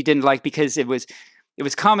one show you didn't like because it was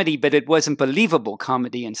comedy, but it wasn't believable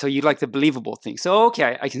comedy. And so you like the believable thing. So,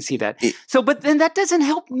 okay, I can see that. But then that doesn't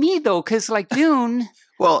help me, though, because like Dune...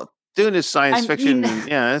 Well, Dune is science fiction.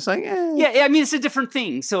 Yeah, it's like... Yeah, I mean, it's a different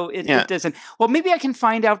thing. So it doesn't... Well, maybe I can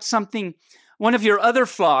find out something, one of your other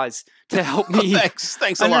flaws, to help me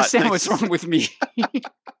thanks a understand lot. What's wrong with me.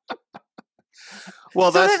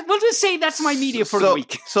 Well, we'll just say that's my media for the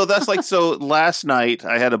week. So that's last night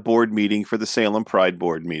I had a board meeting for the Salem Pride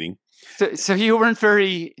board meeting. So you weren't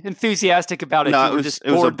very enthusiastic about it. No, it was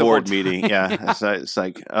a board meeting. Yeah, it's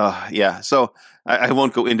like, yeah. So I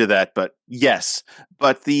won't go into that, but yes.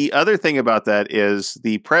 But the other thing about that is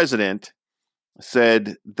the president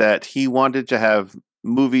said that he wanted to have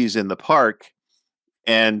movies in the park,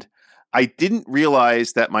 and I didn't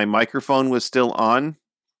realize that my microphone was still on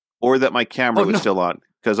or that my camera was still on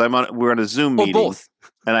because we're on a Zoom meeting, both.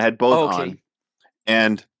 And I had both on,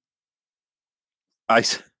 and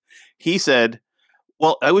he said,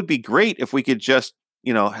 well, it would be great if we could just,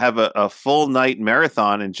 have a full night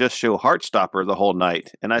marathon and just show Heartstopper the whole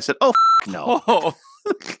night. And I said, no. Oh.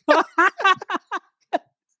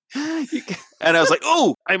 And I was like,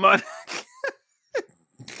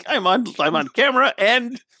 I'm on camera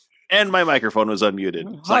and my microphone was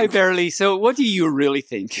unmuted. Hi, Barely. So what do you really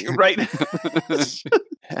think? Right.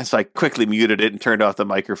 So I quickly muted it and turned off the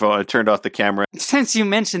microphone. I turned off the camera. Since you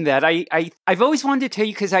mentioned that, I've always wanted to tell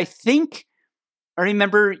you because I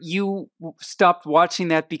remember you stopped watching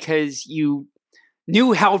that because you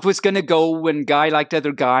knew how it was going to go when guy liked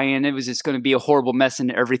other guy and it was just going to be a horrible mess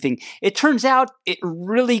and everything. It turns out it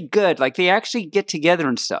really good. Like they actually get together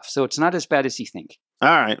and stuff. So it's not as bad as you think. All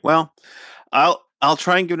right. Well, I'll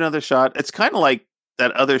try and give it another shot. It's kind of like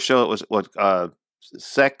that other show. It was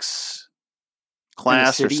Sex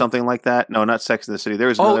Class or something like that. No, not Sex in the City. There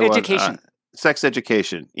was another Education. Sex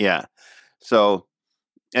Education. Yeah. So,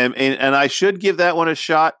 and I should give that one a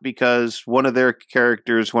shot because one of their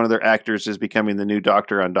actors is becoming the new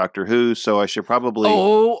Doctor on Doctor Who. So I should probably.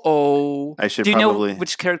 I should. Do you probably know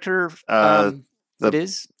which character it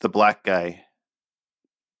is? The black guy.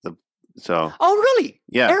 Oh really?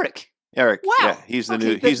 Yeah. Eric. Wow. Yeah, he's the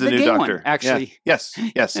new Doctor. One, actually. Yeah.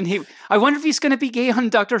 Yes. And I wonder if he's going to be gay on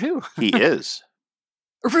Doctor Who. He is.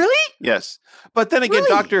 Really? Yes. But then again,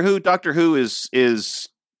 Really? Doctor Who is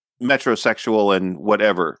metrosexual and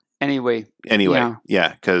whatever. Anyway,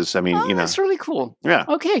 yeah, because I mean, that's really cool. Yeah.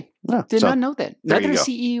 Okay, did not know that. Another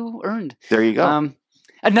CEU earned. There you go.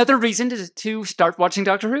 Another reason to start watching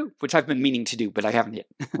Doctor Who, which I've been meaning to do, but I haven't yet.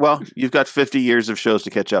 Well, you've got 50 years of shows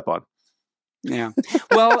to catch up on. Yeah.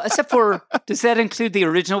 Well, except for, does that include the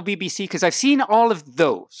original BBC? Because I've seen all of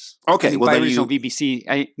those. Okay, well, by original BBC,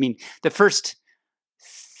 I mean the first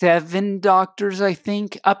 7 Doctors, I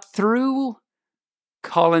think, up through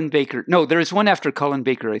Colin Baker. No, there is one after Colin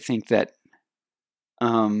Baker, I think, that...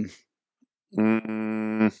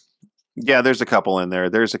 Yeah, there's a couple in there.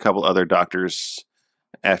 There's a couple other Doctors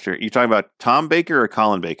after. You talking about Tom Baker or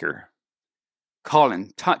Colin Baker?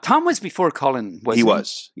 Colin. Tom was before Colin, wasn't he? He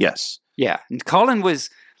was, yes. Yeah, and Colin was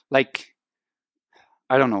like,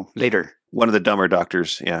 I don't know, later. One of the dumber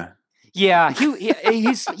Doctors, yeah. Yeah,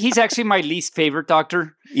 he's actually my least favorite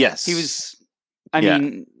Doctor. Yes. He was, I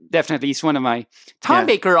mean, definitely he's one of my... Tom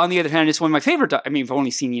Baker, on the other hand, is one of my favorite... I mean, I've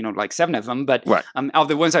only seen, like 7 of them, but of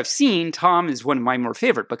the ones I've seen, Tom is one of my more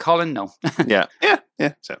favorite, but Colin, no. Yeah.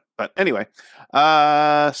 So, but anyway,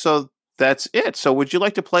 so that's it. So would you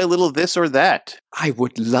like to play a little this or that? I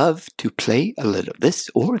would love to play a little this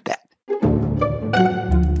or that.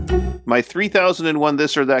 My 3001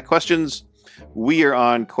 this or that questions. We are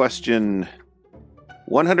on question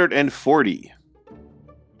 140.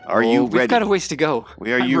 Are you ready? We've got a ways to go.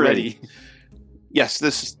 Are you ready?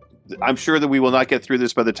 Yes, I'm sure that we will not get through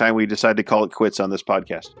this by the time we decide to call it quits on this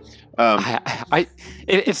podcast.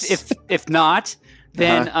 If not,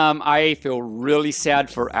 then I feel really sad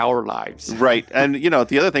for our lives. Right. And,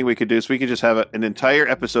 the other thing we could do is we could just have an entire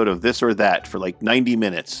episode of this or that for like 90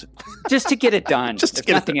 minutes. Just to get it done. Just to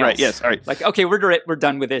get nothing it else. Right, yes. All right. Like, okay, we're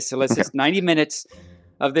done with this. So let's just 90 minutes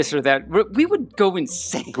of this or that. We would go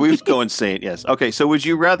insane. We would go insane, yes. Okay, so would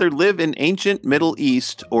you rather live in ancient Middle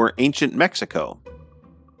East or ancient Mexico?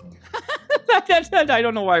 I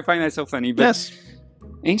don't know why I find that so funny, but yes.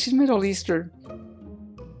 Ancient Middle Eastern.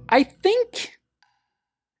 I think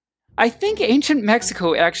ancient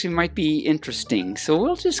Mexico actually might be interesting, so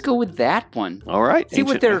we'll just go with that one. All right. See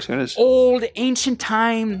what their old ancient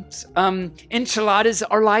times enchiladas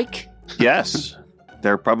are like. Yes,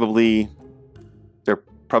 they're probably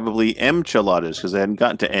enchiladas because they hadn't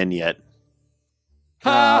gotten to N yet.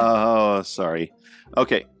 Oh, sorry.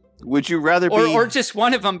 Okay. Would you rather be... Or just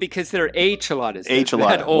one of them because they're enchiladas.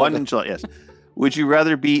 Enchilada. One enchilada, yes. Would you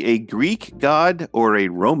rather be a Greek god or a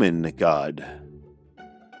Roman god?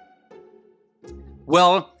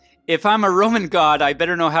 Well, if I'm a Roman god, I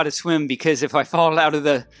better know how to swim because if I fall out of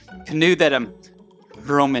the canoe that I'm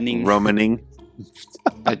Romaning.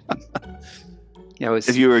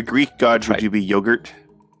 If you were a Greek god, would you be yogurt?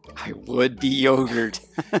 I would be yogurt.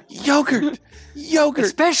 Yogurt!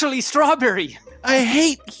 Especially strawberry. I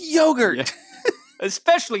hate yogurt. Yeah.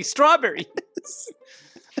 Especially strawberry.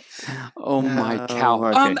 Oh my cow.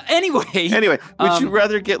 Okay. Anyway, would you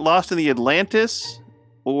rather get lost in the Atlantis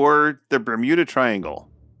or the Bermuda Triangle?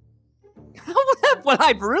 Well,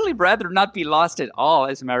 I'd really rather not be lost at all,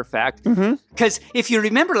 as a matter of fact. Because if you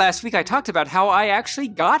remember last week, I talked about how I actually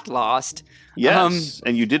got lost. Yes,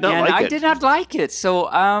 and you did not like it. And I did not like it. So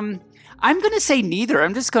I'm going to say neither.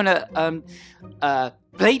 I'm just going to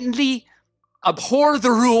blatantly abhor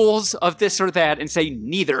the rules of this or that and say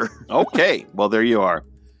neither. Okay, well, there you are.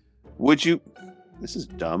 This is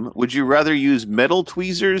dumb. Would you rather use metal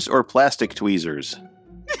tweezers or plastic tweezers?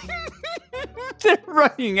 They're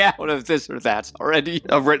running out of this or that already.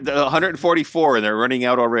 144, and they're running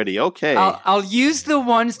out already. Okay. I'll use the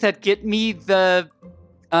ones that get me the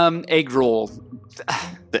egg roll.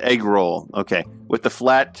 The egg roll. Okay. With the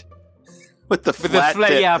flat tip. The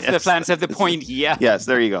flats have the point. Yeah. Yes,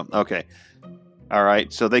 there you go. Okay. All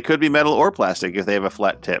right. So they could be metal or plastic if they have a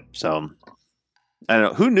flat tip. So I don't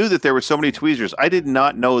know. Who knew that there were so many tweezers? I did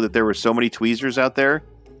not know that there were so many tweezers out there.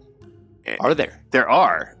 Are there? There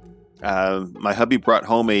are. My hubby brought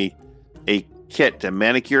home a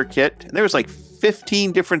manicure kit, and there was like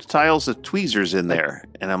 15 different styles of tweezers in there.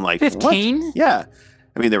 And I'm like, 15? What? Yeah.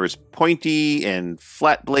 I mean, there was pointy and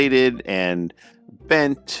flat-bladed and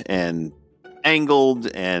bent and angled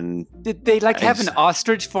and... Did they have an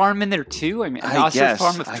ostrich farm in there too? I mean, an ostrich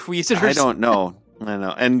farm of tweezers? I don't know.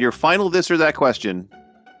 And your final this or that question,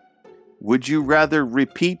 would you rather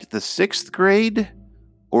repeat the 6th grade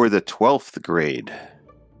or the 12th grade?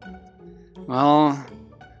 Well,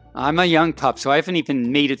 I'm a young pup, so I haven't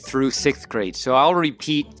even made it through 6th grade. So I'll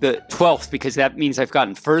repeat the 12th because that means I've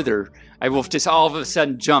gotten further. I will just all of a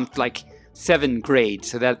sudden jumped like 7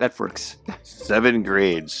 grades, so that works. 7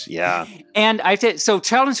 grades, yeah. And so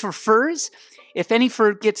challenge for furs, if any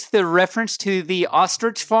forgets the reference to the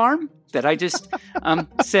ostrich farm that I just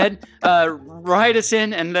said, write us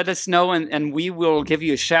in and let us know, and we will give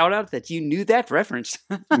you a shout out that you knew that reference.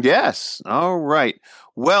 Yes. All right.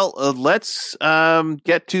 Well, let's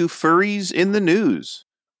get to furries in the news.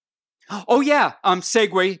 Oh, yeah.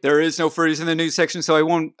 Segue. There is no furries in the news section, so I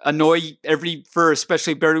won't annoy every fur,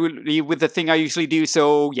 especially barely with the thing I usually do.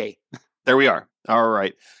 So, yay. There we are. All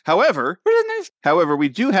right. However, we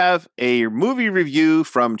do have a movie review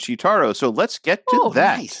from Chitaro, so let's get to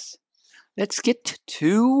that. Nice. Let's get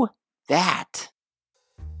to that.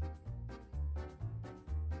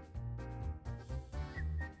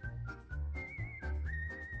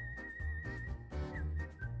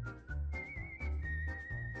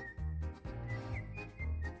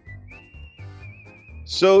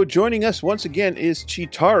 So joining us once again is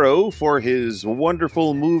Chitaro for his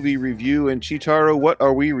wonderful movie review. And Chitaro, what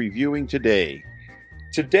are we reviewing today?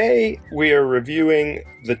 Today we are reviewing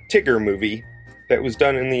the Tigger movie that was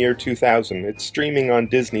done in the year 2000. It's streaming on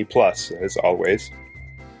Disney Plus, as always.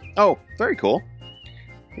 Oh, very cool.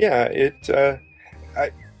 Yeah,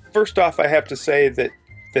 first off, I have to say that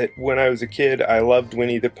when I was a kid, I loved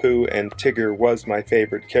Winnie the Pooh, and Tigger was my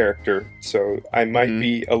favorite character, so I might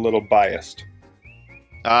be a little biased.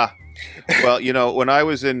 Well, when I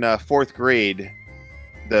was in 4th grade,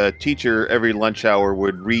 the teacher every lunch hour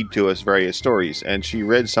would read to us various stories, and she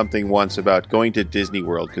read something once about going to Disney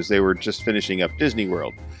World because they were just finishing up Disney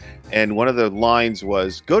World. And one of the lines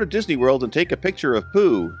was, "Go to Disney World and take a picture of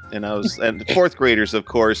Pooh." And and 4th graders, of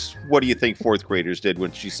course, what do you think 4th graders did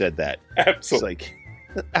when she said that? Absolutely.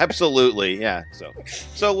 It's like, absolutely, yeah.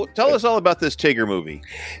 So tell us all about this Tigger movie.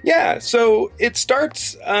 Yeah, so it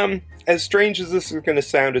starts, as strange as this is going to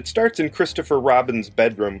sound, it starts in Christopher Robin's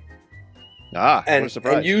bedroom. What a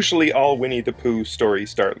surprise. And usually all Winnie the Pooh stories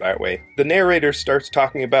start that way. The narrator starts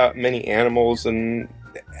talking about many animals and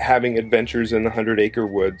having adventures in the 100-acre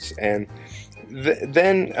woods, and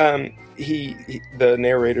then the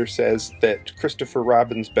narrator says that Christopher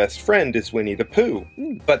Robin's best friend is Winnie the Pooh.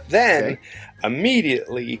 But then,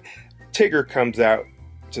 immediately, Tigger comes out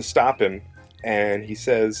to stop him, and he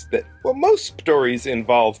says that, well, most stories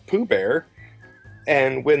involve Pooh Bear.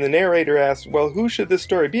 And when the narrator asks, well, who should this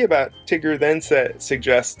story be about, Tigger then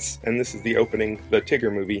suggests, and this is the opening, the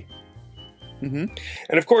Tigger movie. And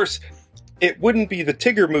of course, it wouldn't be the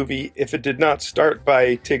Tigger movie if it did not start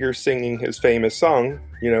by Tigger singing his famous song,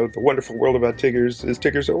 the wonderful world about Tiggers is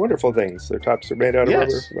Tiggers are wonderful things. Their tops are made out of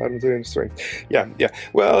rubber, bottoms are in string. Yeah.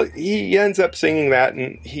 Well, he ends up singing that,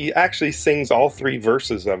 and he actually sings all 3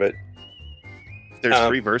 verses of it. There's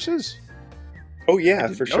 3 verses? Oh yeah,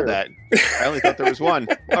 for sure. That. I only thought there was 1.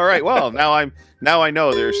 All right. Well, now I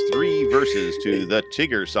know there's 3 verses to the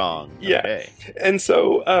Tigger song. Yeah. Okay. And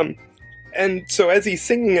so as he's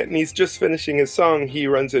singing it and he's just finishing his song, he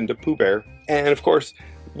runs into Pooh Bear. And of course,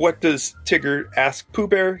 what does Tigger ask Pooh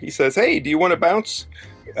Bear? He says, "Hey, do you want to bounce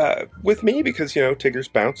with me?" Because Tiggers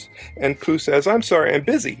bounce. And Pooh says, "I'm sorry, I'm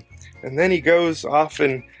busy." And then he goes off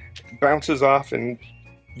and bounces off and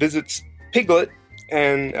visits Piglet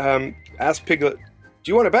and asks Piglet,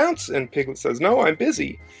 "Do you want to bounce?" And Piglet says, "No, I'm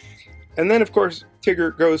busy." And then, of course,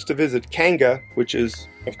 Tigger goes to visit Kanga, which is,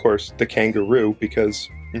 of course, the kangaroo, because,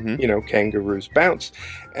 kangaroos bounce.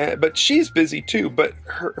 But she's busy, too. But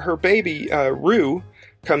her baby, Roo,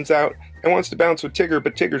 comes out and wants to bounce with Tigger,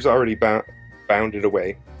 but Tigger's already bounded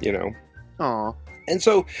away, Aw. And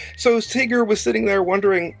so Tigger was sitting there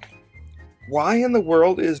wondering, why in the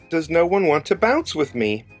world does no one want to bounce with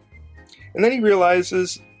me? And then he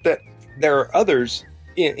realizes that there are others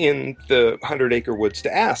in the 100-acre woods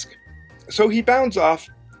to ask. So he bounds off,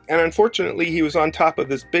 and unfortunately he was on top of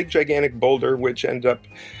this big gigantic boulder, which ended up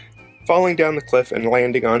falling down the cliff and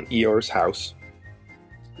landing on Eeyore's house.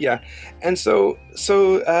 Yeah, and so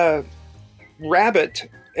Rabbit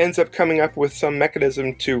ends up coming up with some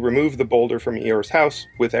mechanism to remove the boulder from Eeyore's house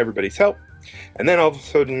with everybody's help. And then all of a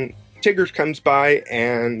sudden, Tigger comes by,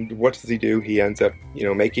 and what does he do? He ends up,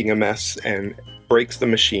 making a mess and breaks the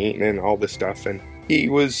machine and all this stuff. And he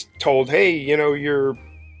was told, "Hey, you're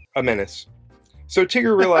a menace." So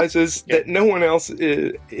Tigger realizes that no one else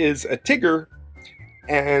is a Tigger,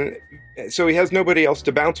 and so he has nobody else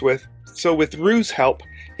to bounce with. So with Roo's help,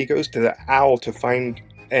 he goes to the owl to find,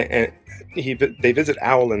 and they visit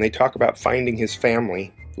Owl, and they talk about finding his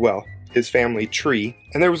family. Well, his family tree.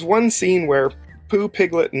 And there was one scene where Pooh,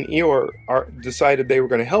 Piglet, and Eeyore decided they were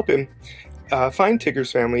going to help him find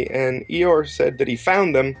Tigger's family, and Eeyore said that he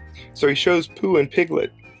found them. So he shows Pooh and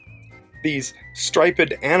Piglet these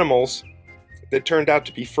striped animals that turned out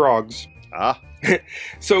to be frogs.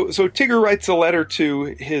 So Tigger writes a letter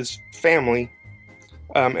to his family,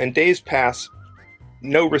 and days pass,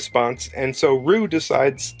 no response. And so Rue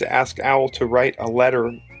decides to ask Owl to write a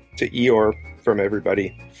letter to Eeyore from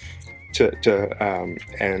everybody.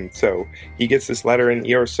 And so he gets this letter, and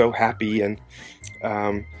Eeyore's so happy, and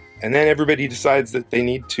then everybody decides that they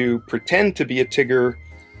need to pretend to be a Tigger,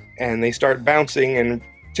 and they start bouncing, and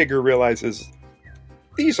Tigger realizes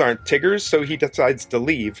these aren't Tiggers, so he decides to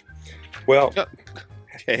leave. Well,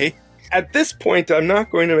 okay. At this point, I'm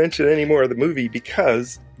not going to mention any more of the movie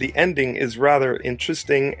because the ending is rather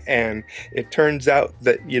interesting, and it turns out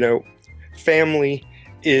that, family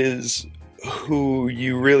is who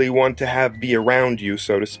you really want to have be around you,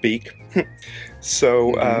 so to speak.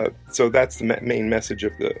 So that's the main message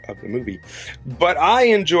of the movie. But I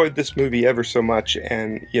enjoyed this movie ever so much,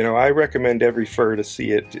 and I recommend every fur to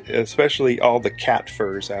see it, especially all the cat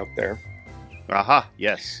furs out there. Aha,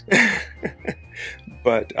 yes.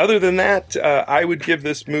 But other than that, I would give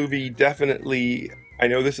this movie definitely, I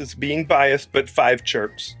know this is being biased, but 5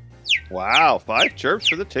 chirps. Wow, 5 chirps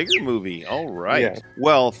for the Tigger movie. All right. Yeah.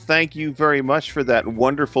 Well, thank you very much for that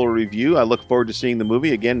wonderful review. I look forward to seeing the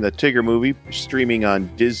movie. Again, the Tigger movie streaming on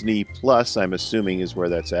Disney Plus, I'm assuming is where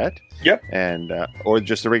that's at. Yep. And or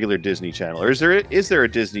just the regular Disney Channel. Or is there a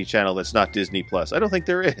Disney Channel that's not Disney Plus? I don't think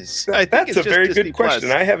there is. That's a very Disney good question.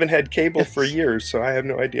 Plus. I haven't had cable for years, so I have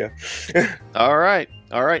no idea. All right.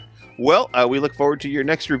 Well, we look forward to your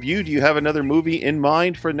next review. Do you have another movie in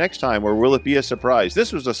mind for next time, or will it be a surprise?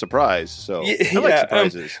 This was a surprise, so I like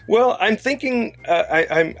surprises. Well, I'm thinking.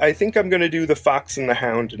 I think I'm going to do The Fox and the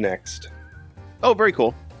Hound next. Oh, very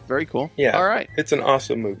cool. Very cool. Yeah. All right. It's an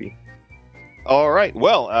awesome movie. All right.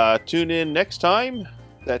 Well, tune in next time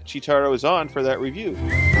that Chitaro is on for that review.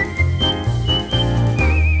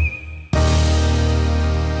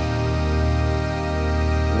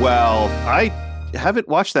 Well, I haven't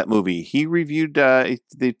watched that movie. He reviewed the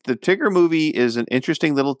Tigger movie is an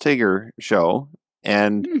interesting little Tigger show,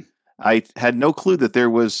 and I had no clue that there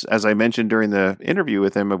was, as I mentioned during the interview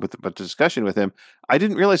with him, with the discussion with him, I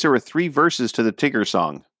didn't realize there were 3 verses to the Tigger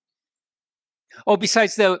song. Oh,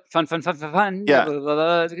 besides the fun. Yeah. Blah, blah,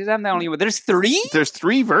 blah, because I'm the only one. There's 3? There's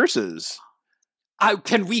 3 verses.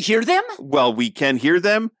 Can we hear them? Well, we can hear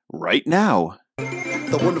them right now.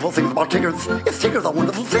 The wonderful thing about Tiggers is Tigger's a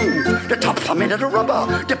wonderful thing. The tops are made out of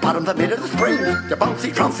rubber, the bottoms are made out of spring. They're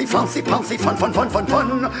bouncy, trouncy, flouncy, pouncy, fun.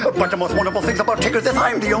 But the most wonderful things about Tiggers is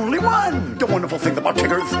I'm the only one. The wonderful thing about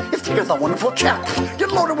Tiggers is Tigger's a wonderful chap. You're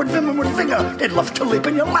loaded with vim and with vinger, it loves to leap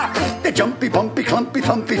in your lap. They're jumpy, bumpy, clumpy,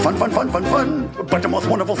 thumpy, fun. But the most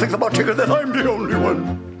wonderful things about Tiggers is I'm the only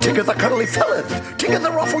one. Tiggers are cuddly fellas, Tiggers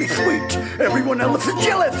are awfully sweet. Everyone else is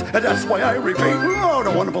jealous, and that's why I repeat. Oh,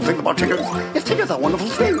 the wonderful thing about Tiggers is Tiggers are wonderful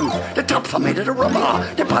things. The tops are made out of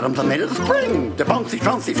rubber, the bottoms are made out of spring. They're bouncy,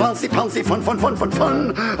 trouncy, flouncy, pouncy, fun.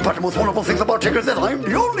 But the most wonderful things about Tiggers is I'm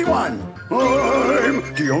the only one. I'm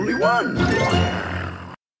the only one.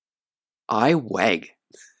 I wag.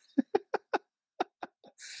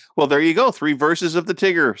 Well, there you go. 3 verses of the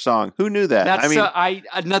Tigger song. Who knew that? That's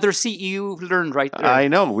another CEU learned right there. I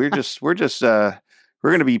know. We're gonna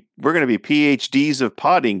be PhDs of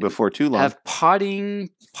podding before too long. Have podding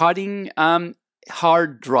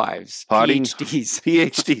hard drives.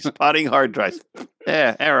 PhDs podding hard drives.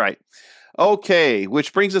 Yeah. All right. Okay,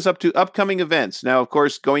 which brings us up to upcoming events. Now, of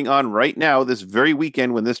course, going on right now, this very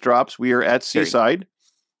weekend when this drops, we are at Seaside.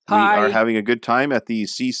 Hi. We are having a good time at the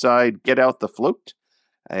Seaside Get Out the Float,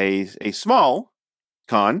 a small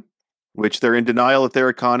con, which they're in denial that they're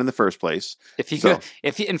a con in the first place. If you go to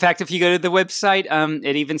the website,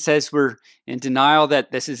 it even says we're in denial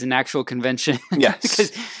that this is an actual convention.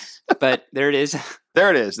 Yes. But there it is.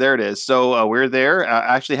 There it is. So we're there.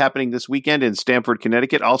 Actually happening this weekend in Stamford,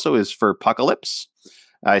 Connecticut also is for Apocalypse.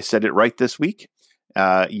 I said it right this week.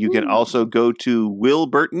 You can also go to Will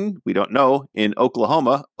Burton, we don't know, in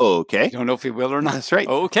Oklahoma. Okay. Don't know if he will or not. That's right.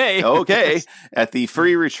 Okay. At the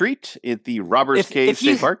Furry Retreat at the Robbers Cave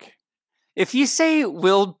State Park. If you say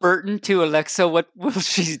Will Burton to Alexa, what will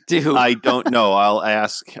she do? I don't know. I'll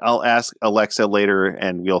ask Alexa later,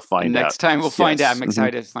 and we'll find out. Next time we'll find out. I'm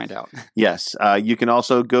excited to find out. Yes. You can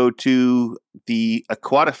also go to the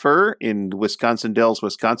Aquatifur in Wisconsin Dells,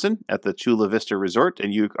 Wisconsin, at the Chula Vista Resort,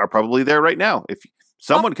 and you are probably there right now. If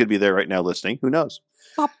someone could be there right now listening, who knows?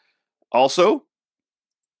 Also,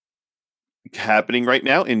 happening right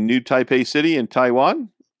now in New Taipei City in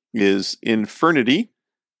Taiwan is Infernity.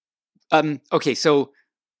 Okay, so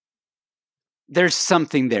there's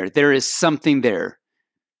something there. There is something there.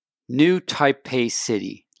 New Taipei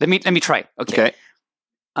City. Let me try. Okay.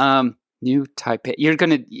 New Taipei. You're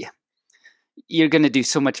gonna do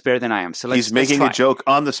so much better than I am. So let's. He's making a joke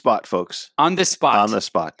on the spot, folks. On the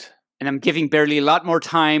spot. and I'm giving Barely a lot more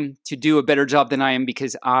time to do a better job than I am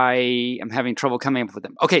because I am having trouble coming up with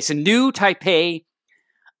them. Okay, so New Taipei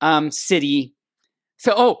City.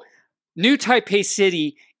 So, New Taipei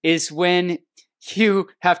City is when you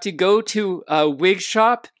have to go to a wig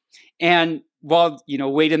shop, and while you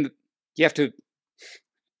have to.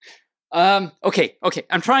 Okay.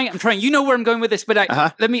 I'm trying. You know where I'm going with this, but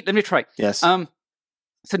let me try. Yes. So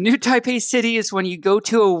New Taipei City is when you go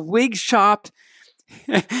to a wig shop,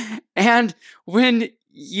 and when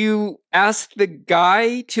you ask the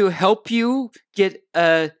guy to help you get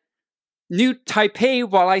a New Taipei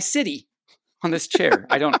Walleye City on this chair.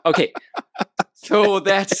 Okay. So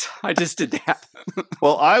I just did that.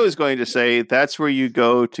 Well, I was going to say that's where you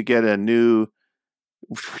go to get a new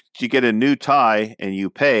tie and you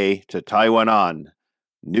pay to Taiwan on.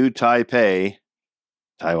 New Taipei,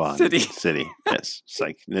 Taiwan City. Yes. It's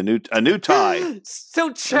like a new tie.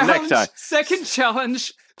 So second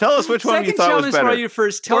challenge. Tell us which one you thought was better.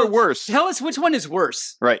 Or worse. Tell us which one is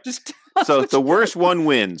worse. Right. So the worst one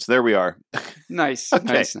wins. There we are. Nice.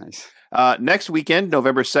 Okay. Nice. Next weekend,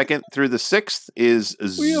 November 2nd through the 6th is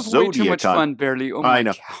Zodiacon. We have way too much fun, Barely. Oh my I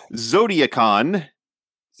know. God. Zodiacon.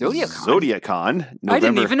 I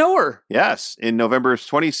didn't even know her. Yes. In November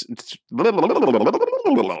 20...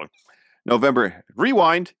 Rewind.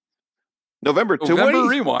 November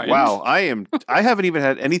Rewind. Wow. I haven't even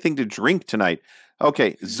had anything to drink tonight.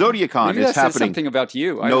 Okay. Zodiacon Maybe is happening. Says something about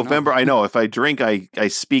you. I know. If I drink, I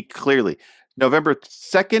speak clearly. November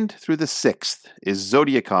 2nd through the 6th is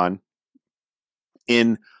Zodiacon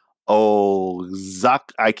in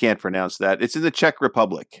I can't pronounce that. It's in the Czech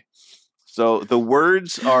Republic. So the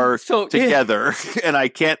words are together, and I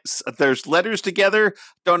can't. There's letters together.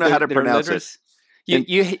 Don't know how to pronounce it.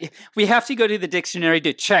 We have to go to the dictionary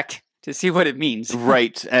to check to see what it means.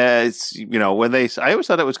 Right. It's, when I always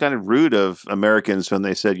thought it was kind of rude of Americans when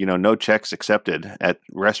they said, no Czechs accepted at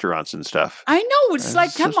restaurants and stuff. I know. It's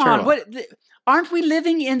like, come on. What? Aren't we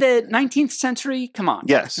living in the 19th century? Come on.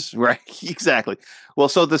 Yes, right. Exactly. Well,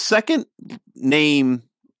 so the second name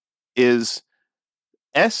is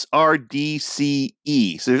SRDCE.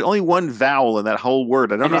 So there's only one vowel in that whole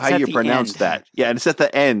word. I don't know how you pronounce that. Yeah, and it's at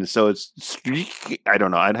the end. So it's, I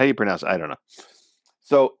don't know. How do you pronounce it? I don't know.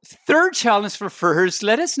 So third challenge for Furs,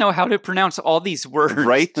 let us know how to pronounce all these words.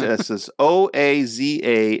 Right. This is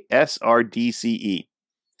OAZASRDCE.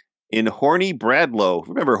 In Horny Bradlow.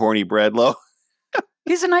 Remember Horny Bradlow?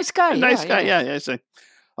 He's a nice guy. Nice guy. Yeah.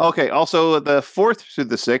 Okay. Also, the 4th through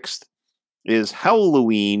the 6th is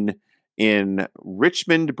Halloween in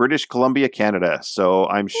Richmond, British Columbia, Canada. So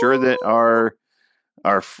I'm sure that our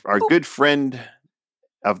good friend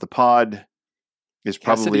of the pod is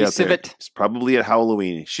probably out there. It's probably at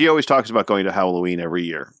Halloween. She always talks about going to Halloween every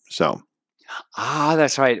year. So.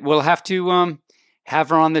 That's right. We'll have to have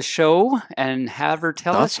her on the show and have her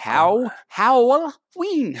tell us how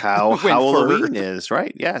Halloween is,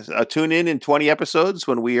 right? Yes. Tune in 20 episodes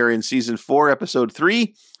when we are in season 4, episode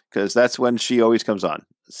 3, because that's when she always comes on.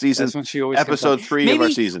 Episode 3 of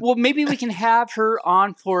our season. Well, maybe we can have her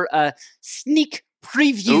on for a sneak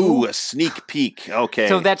preview. Ooh, a sneak peek. Okay.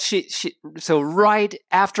 So that so right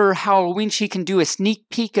after Halloween, she can do a sneak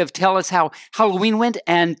peek of tell us how Halloween went,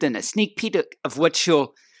 and then a sneak peek of what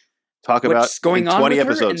she'll talk about going on 20 with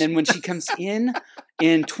episodes. Her, and then when she comes in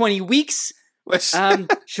 20 weeks,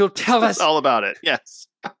 she'll tell us all about it. Yes.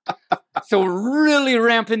 So really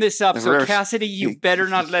ramping this up. So Cassidy, you better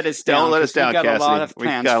not let us down. Don't let us down, Cassidy. We've got a lot of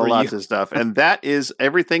plans for you. We've got lots of stuff. And that is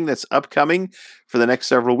everything that's upcoming for the next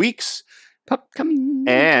several weeks. Upcoming.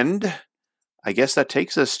 And I guess that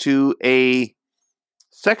takes us to a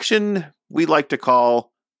section we like to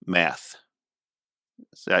call math.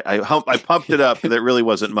 I pumped it up, but it really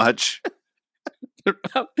wasn't much.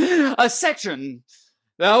 A section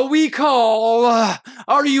we call,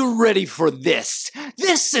 are you ready for this?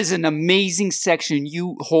 This is an amazing section.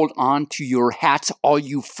 You hold on to your hats, all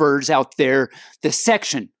you furs out there. The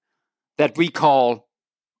section that we call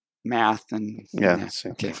math. And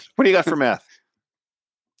okay. What do you got for math?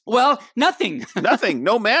 Well, nothing. Nothing.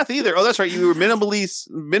 No math either. Oh, that's right. You were minimally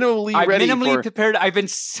ready. Minimally prepared. I've been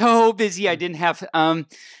so busy. I didn't have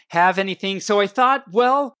anything. So I thought,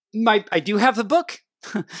 well, I do have the book.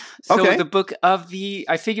 The book of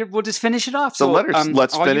I figured we'll just finish it off. The letters.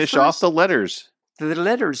 Let's finish off the letters. The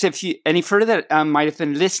letters. If you any further that might have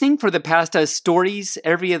been listening for the past stories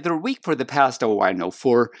every other week for the past,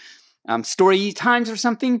 for story times or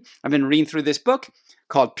something, I've been reading through this book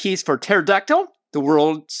called P for Pterodactyl,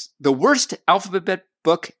 the worst alphabet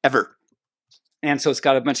book ever. And so it's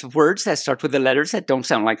got a bunch of words that start with the letters that don't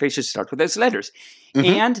sound like they should start with those letters.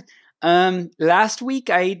 Mm-hmm. And last week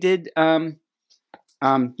I did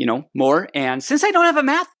more. And since I don't have a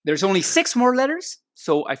math, there's only 6 more letters.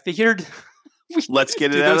 So I figured let's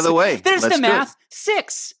get it out of the way. There's Let's the do it. math.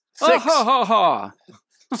 6. 6. Oh, ha, ha, ha.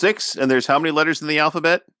 6, and there's how many letters in the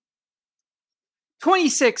alphabet?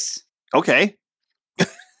 26. Okay.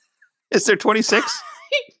 Is there 26?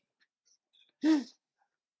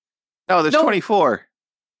 No, there's 24.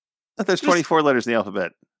 There's 24 letters in the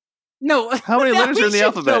alphabet. No. How many letters are in the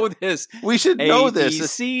alphabet? Know this. We should know this. A, B,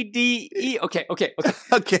 C, D, E. Okay. Okay.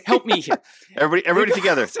 Help me here. Everybody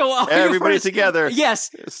together. So Everybody together.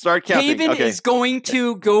 Yes. Start counting. Haven Okay. is going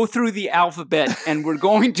to go through the alphabet, and we're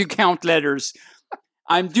going to count letters.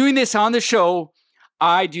 I'm doing this on the show.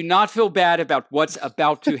 I do not feel bad about what's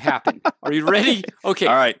about to happen. Are you ready? Okay.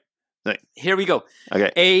 All right. Here we go.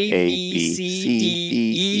 Okay. A, B, C,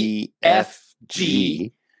 D, E, F,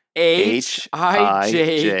 G, H, I,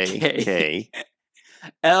 J, K,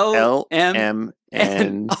 L, M,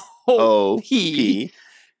 N, O, P,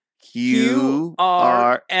 Q,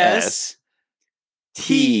 R, S,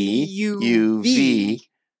 T, U, V,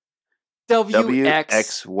 W,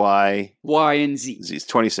 X, Y, and Z. Z.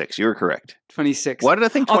 26. You were correct. 26. Why did I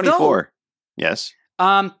think 24? Yes.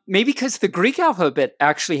 Maybe because the Greek alphabet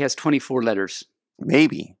actually has 24 letters.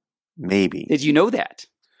 Maybe. Did you know that?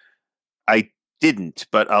 I didn't,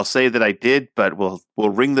 but I'll say that I did, but we'll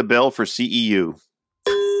ring the bell for CEU.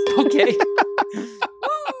 Okay.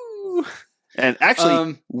 And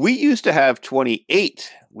actually, we used to have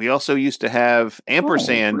 28. We also used to have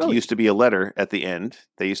ampersand really? Used to be a letter at the end.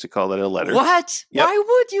 They used to call that a letter. What? Yep. Why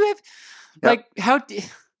would you have like how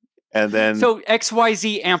And then so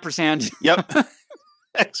XYZ ampersand. Yep.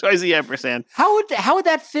 XYZ ampersand. How would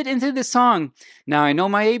that fit into the song? Now I know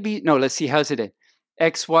my AB. No, let's see. How's it?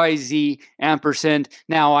 XYZ ampersand.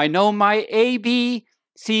 Now I know my AB.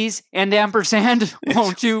 C's and ampersand.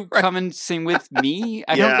 Won't you come and sing with me?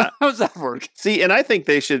 I don't know. How does that work? See, and I think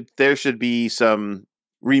there should be some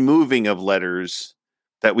removing of letters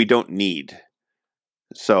that we don't need.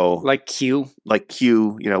 So like Q. Like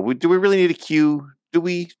Q, do we really need a Q? Do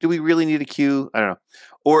we really need a Q? I don't know.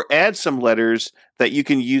 Or add some letters that you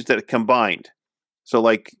can use that are combined. So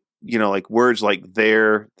like words like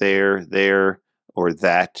there, or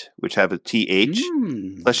that, which have a TH.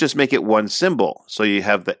 Let's just make it one symbol. So you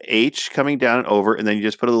have the H coming down and over, and then you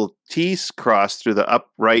just put a little T cross through the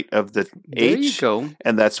upright of the There H. you go.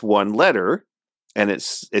 And that's one letter, and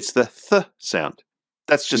it's the th sound.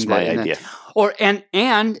 That's just my idea. Or and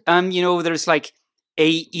there's like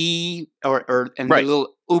AE or the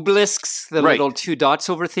little obelisks, the little 2 dots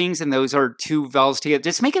over things, and those are 2 vowels together.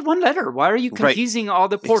 Just make it one letter. Why are you confusing all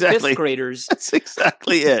the poor 5th graders? That's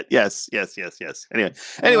exactly it. Yes.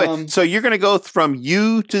 Anyway, so you're going to go from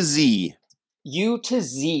U to Z. U to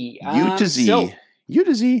Z. U to Z. U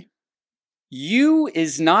to Z. U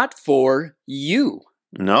is not for you.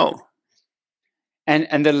 No.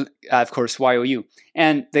 And the of course YOU.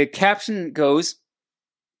 And the caption goes,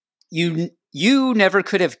 You never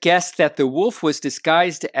could have guessed that the wolf was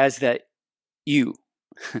disguised as the U.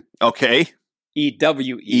 Okay.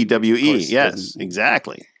 EWE. EWE. Yes,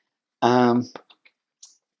 exactly. And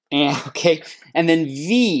okay. And then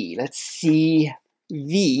V. Let's see.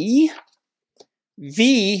 V.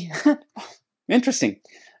 Interesting.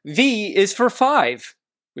 V is for 5,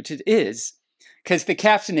 which it is, because the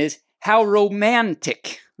caption is how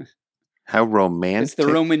romantic. How romantic. It's the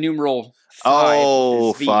Roman numeral 5.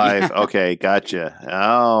 Oh, 5. Okay, gotcha.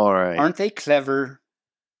 All right. Aren't they clever?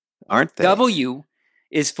 Aren't they? W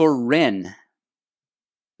is for wren.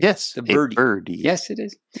 Yes. The birdie. Birdie. Yes, it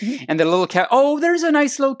is. Mm-hmm. And the little cat. Oh, there's a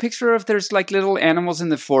nice little picture of there's like little animals in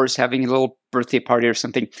the forest having a little birthday party or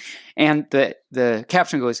something. And the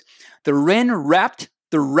caption goes, the wren wrapped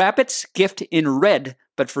the rabbit's gift in red,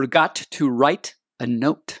 but forgot to write a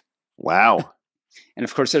note. Wow. And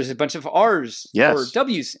of course, there's a bunch of R's or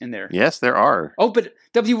W's in there. Yes, there are. Oh, but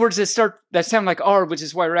W words that sound like R, which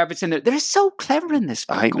is why rabbit's in there. They're so clever in this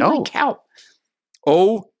book. I know. Holy cow.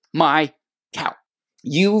 Oh my cow.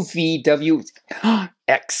 UVW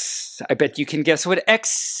X. I bet you can guess what X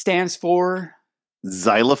stands for.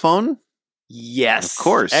 Xylophone? Yes. Of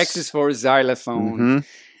course. X is for xylophone. Mm-hmm.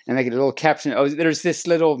 And I get a little caption. Oh, there's this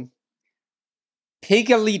little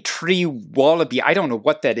piggly tree wallaby. I don't know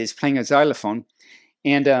what that is, playing a xylophone.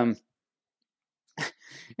 And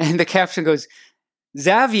the caption goes, it's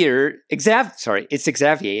Xavier.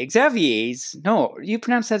 Xavier's, no, you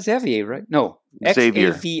pronounce that Xavier, right? No.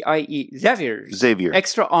 Xavier. Xavier. Xavier.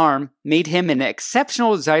 Extra arm made him an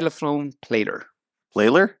exceptional xylophone player.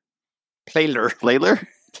 Player. He's a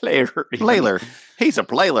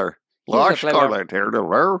player. What's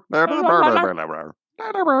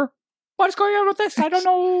going on with this? I don't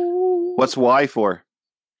know. What's Y for?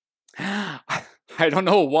 I don't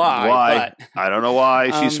know why. But, I don't know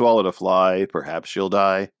why. She swallowed a fly. Perhaps she'll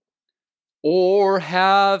die. Or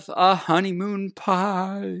have a honeymoon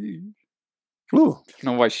pie. Ooh. I don't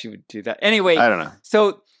know why she would do that. Anyway, I don't know.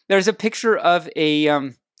 So there's a picture of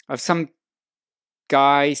of some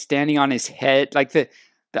guy standing on his head, like the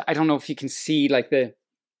I don't know if you can see like the.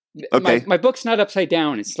 Okay. My book's not upside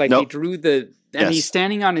down. It's like they drew he's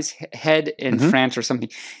standing on his head in France or something,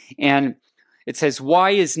 and it says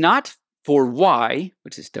Y is not for Y,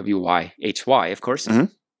 which is W-Y-H-Y, of course,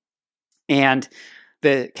 and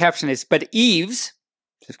the caption is, but Eves,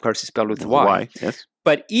 of course, is spelled with Y. Yes.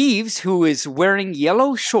 But Eves, who is wearing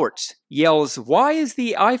yellow shorts, yells, "Why is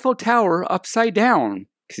the Eiffel Tower upside down?"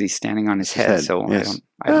 Because he's standing on his head. So yes.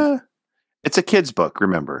 I don't. It's a kid's book,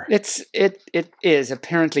 remember. It is,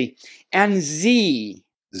 apparently. And Z.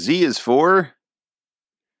 Z is for?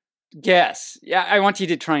 Guess. Yeah, I want you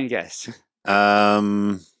to try and guess.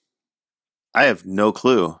 I have no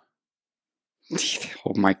clue.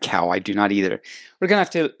 Oh my cow, I do not either. We're going to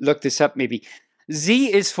have to look this up maybe.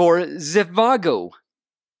 Z is for Zhivago.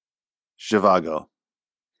 Zhivago.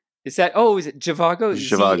 Is it Zhivago?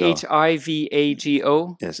 Zhivago.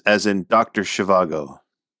 Zhivago? Yes, as in Dr. Zhivago.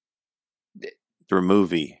 The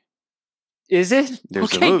movie. Is it?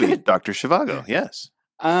 There's a movie, good. Dr. Zhivago, yes.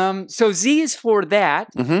 So Z is for that,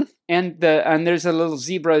 and there's a little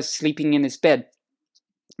zebra sleeping in his bed.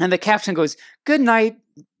 And the caption goes, "Good night,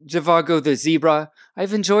 Zhivago the zebra.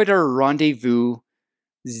 I've enjoyed our rendezvous."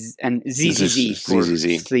 And ZZZ for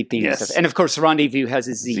sleeping and stuff. And of course, rendezvous has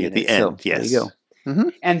a Z at the end. So, yes. There you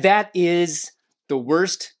go. And that is the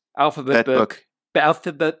worst alphabet book.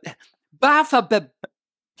 Alphabet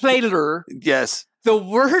Playlor. Yes. The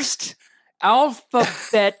worst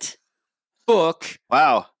alphabet book.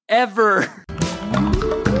 Wow. Ever.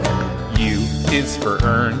 U is for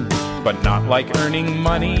earn, but not like earning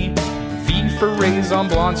money. V for raison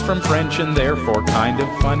blancs from French and therefore kind of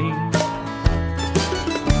funny.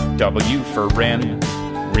 W for Ren,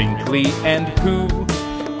 wrinkly and who.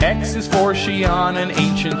 X is for Xi'an, an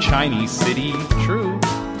ancient Chinese city. True.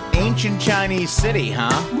 Ancient Chinese city, huh?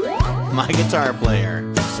 My guitar player,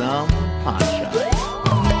 some hotshot.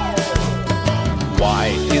 Y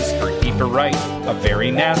is for Etherite, a very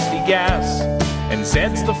nasty gas. And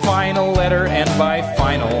Z's the final letter, and by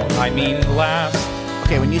final, I mean last.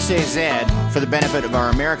 Okay, when you say Z, for the benefit of our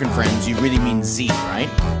American friends, you really mean Z, right?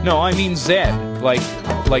 No, I mean Z, like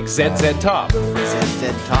ZZ Top.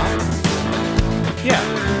 ZZ Top? Yeah,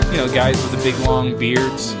 you know, guys with the big long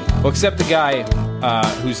beards. Well, except the guy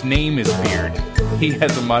whose name is Beard. He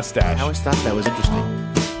has a mustache. I always thought that was interesting.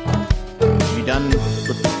 Have you done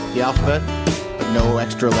with the alphabet? With no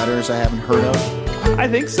extra letters I haven't heard of? I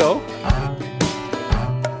think so.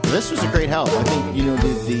 This was a great help. I think, you know,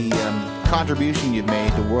 the contribution you've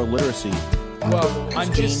made to world literacy. Well,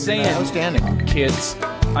 I'm just saying, outstanding. Kids,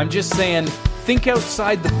 I'm just saying, think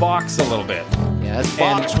outside the box a little bit. Yeah, that's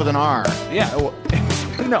box with an R. Yeah,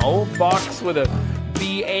 no, box with a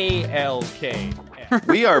B-A-L-K.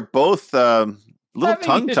 We are both a little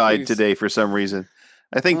tongue-tied today for some reason.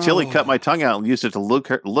 I think Tilly cut my tongue out and used it to lick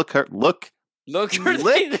her case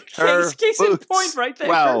in point right there.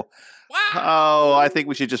 Wow. Oh, I think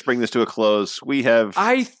we should just bring this to a close. We have.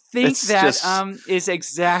 I think that is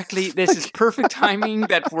exactly. This is perfect timing.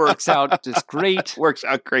 That works out just great. Works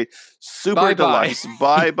out great. Super deluxe.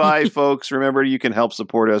 Bye, folks. Remember, you can help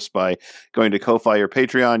support us by going to Ko-Fi or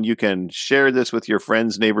Patreon. You can share this with your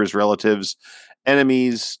friends, neighbors, relatives,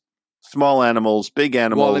 enemies, small animals, big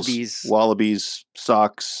animals, wallabies,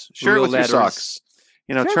 socks. Share it with your socks.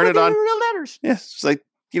 You know, turn it on. Real letters. Yes, it's like.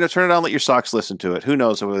 You know, turn it on, let your socks listen to it. Who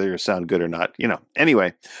knows whether it'll sound good or not, you know.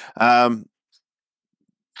 Anyway, if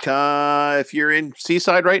you're in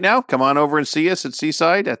Seaside right now, come on over and see us at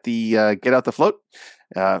Seaside at the Get Out the Float.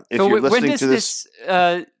 If you're listening to this...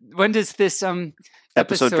 when does this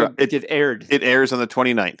episode get aired? It airs on the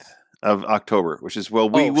 29th of October, which is,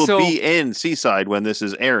 we will be in Seaside when this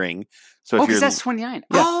is airing. So because that's 29.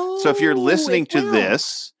 Yeah. So if you're listening to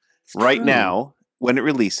this right now, when it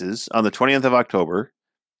releases on the 20th of October...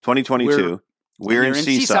 2022. We're in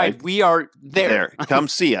Seaside. We are there. Come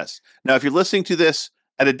see us. Now, if you're listening to this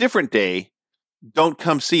at a different day, don't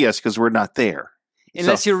come see us because we're not there.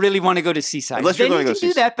 Unless you really want to go to Seaside. Unless you're going to go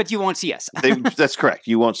do that, but you won't see us. That's correct.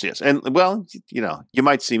 You won't see us. And, well, you know, you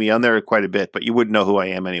might see me on there quite a bit, but you wouldn't know who I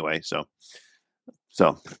am anyway. So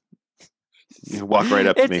you walk right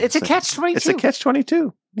up to me. It's a catch-22. It's a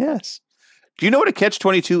catch-22. Yes. Do you know what a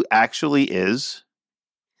catch-22 actually is?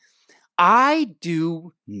 I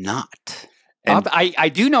do not. I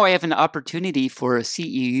do know I have an opportunity for a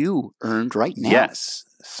CEU earned right now. Yes.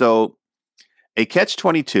 So a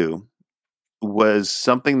catch-22 was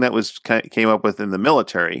something that came up with in the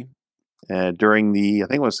military during I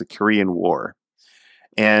think it was the Korean War.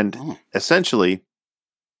 And essentially,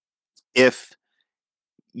 if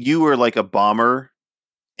you were like a bomber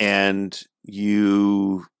and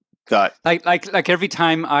you got like every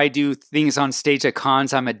time I do things on stage at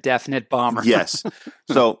cons, I'm a definite bomber. Yes.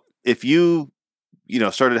 So if you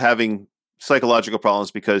started having psychological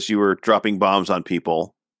problems because you were dropping bombs on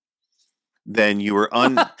people, then you were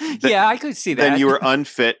yeah, I could see that. Then you were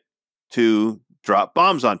unfit to drop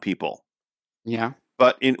bombs on people. Yeah.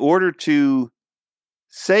 But in order to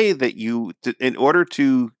say that in order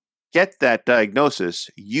to get that diagnosis,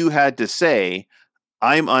 you had to say,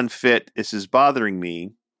 I'm unfit, this is bothering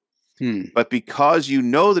me. But because you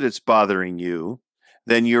know that it's bothering you,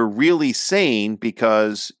 then you're really sane,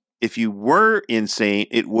 because if you were insane,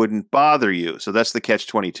 it wouldn't bother you. So that's the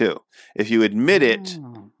catch-22. If you admit it,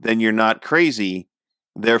 then you're not crazy.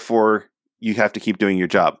 Therefore, you have to keep doing your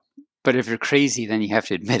job. But if you're crazy, then you have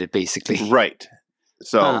to admit it, basically. Right.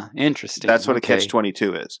 So interesting. That's what a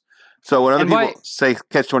catch-22 is. So when other people say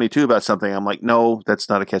catch-22 about something, I'm like, no, that's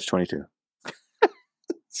not a catch-22.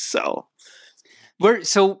 So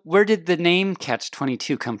where did the name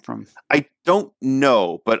Catch-22 come from? I don't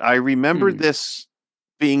know, but I remember this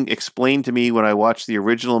being explained to me when I watched the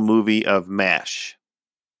original movie of MASH.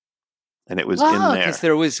 And it was in there. Because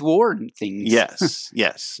there was war and things. Yes.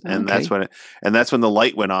 And that's when the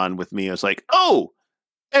light went on with me. I was like, oh,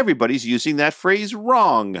 everybody's using that phrase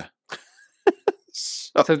wrong.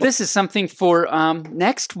 So this is something for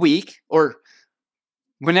next week, or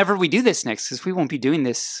whenever we do this next, because we won't be doing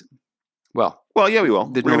this. Well, yeah, we will.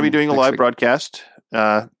 We're going to be doing a live broadcast.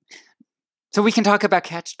 So we can talk about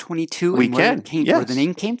Catch-22 and where the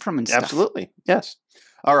name came from and stuff. Absolutely. Yes.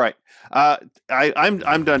 All right.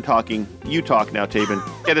 I'm done talking. You talk now, Tabin.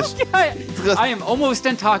 Get us. I am almost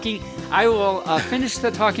done talking. I will finish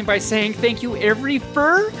the talking by saying thank you, every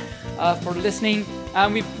fur, for listening.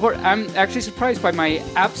 I'm actually surprised by my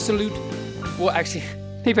absolute. Well, actually,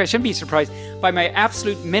 maybe I shouldn't be surprised by my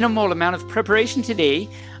absolute minimal amount of preparation today.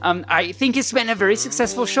 I think it's been a very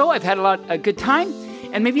successful show. I've had a good time,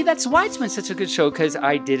 and maybe that's why it's been such a good show, because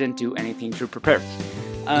I didn't do anything to prepare.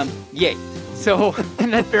 Yay. So,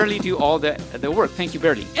 and let Barely do all the work. Thank you,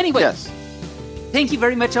 Barely. Anyway, thank you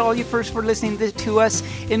very much, all you first, for listening to us.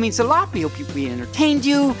 It means a lot. We hope we entertained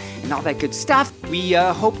you and all that good stuff. We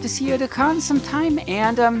hope to see you at a con sometime,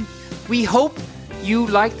 and we hope you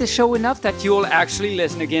like the show enough that you'll actually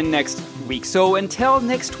listen again next week. So until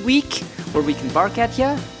next week, where we can bark at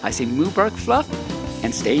you, I say moo, bark, fluff,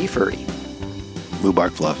 and stay furry. Moo,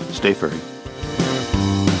 bark, fluff, stay furry.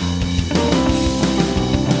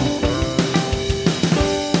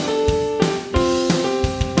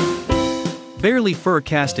 Barely Fur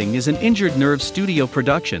Casting is an Injured Nerve studio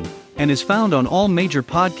production and is found on all major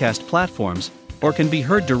podcast platforms, or can be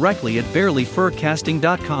heard directly at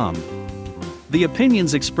barelyfurcasting.com. The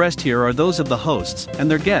opinions expressed here are those of the hosts and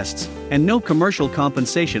their guests, and no commercial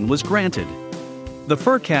compensation was granted. The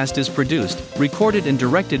Furcast is produced, recorded and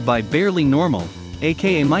directed by Barely Normal,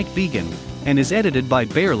 aka Mike Began, and is edited by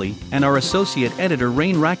Barely and our associate editor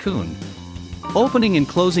Rain Raccoon. Opening and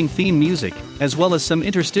closing theme music, as well as some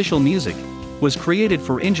interstitial music, was created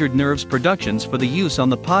for Injured Nerves Productions for the use on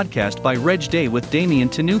the podcast by Reg Day with Damian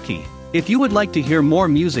Tanuki. If you would like to hear more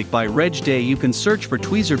music by Reg Day, you can search for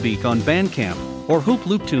Tweezerbeak on Bandcamp, or Hoop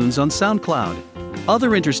Loop Tunes on SoundCloud.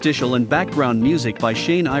 Other interstitial and background music by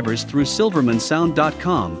Shane Ivers through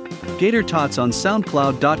silvermansound.com, Gator Tots on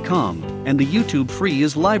soundcloud.com, and the YouTube Free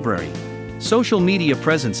is Library. Social media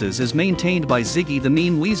presences is maintained by Ziggy the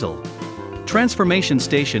Mean Weasel. Transformation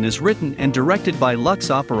Station is written and directed by Lux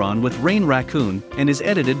Operon with Rain Raccoon and is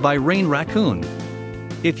edited by Rain Raccoon.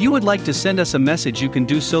 If you would like to send us a message, you can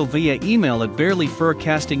do so via email at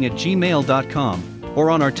barelyfurcasting@gmail.com,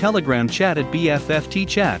 or on our Telegram chat at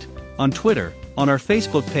BFFTchat, on Twitter, on our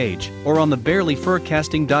Facebook page, or on the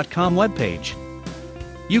barelyfurcasting.com webpage.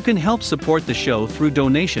 You can help support the show through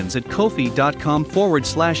donations at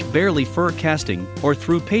ko-fi.com/barelyfurcasting, or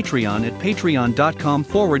through Patreon at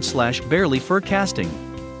patreon.com/barelyfurcasting.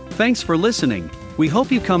 Thanks for listening. We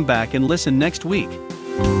hope you come back and listen next week.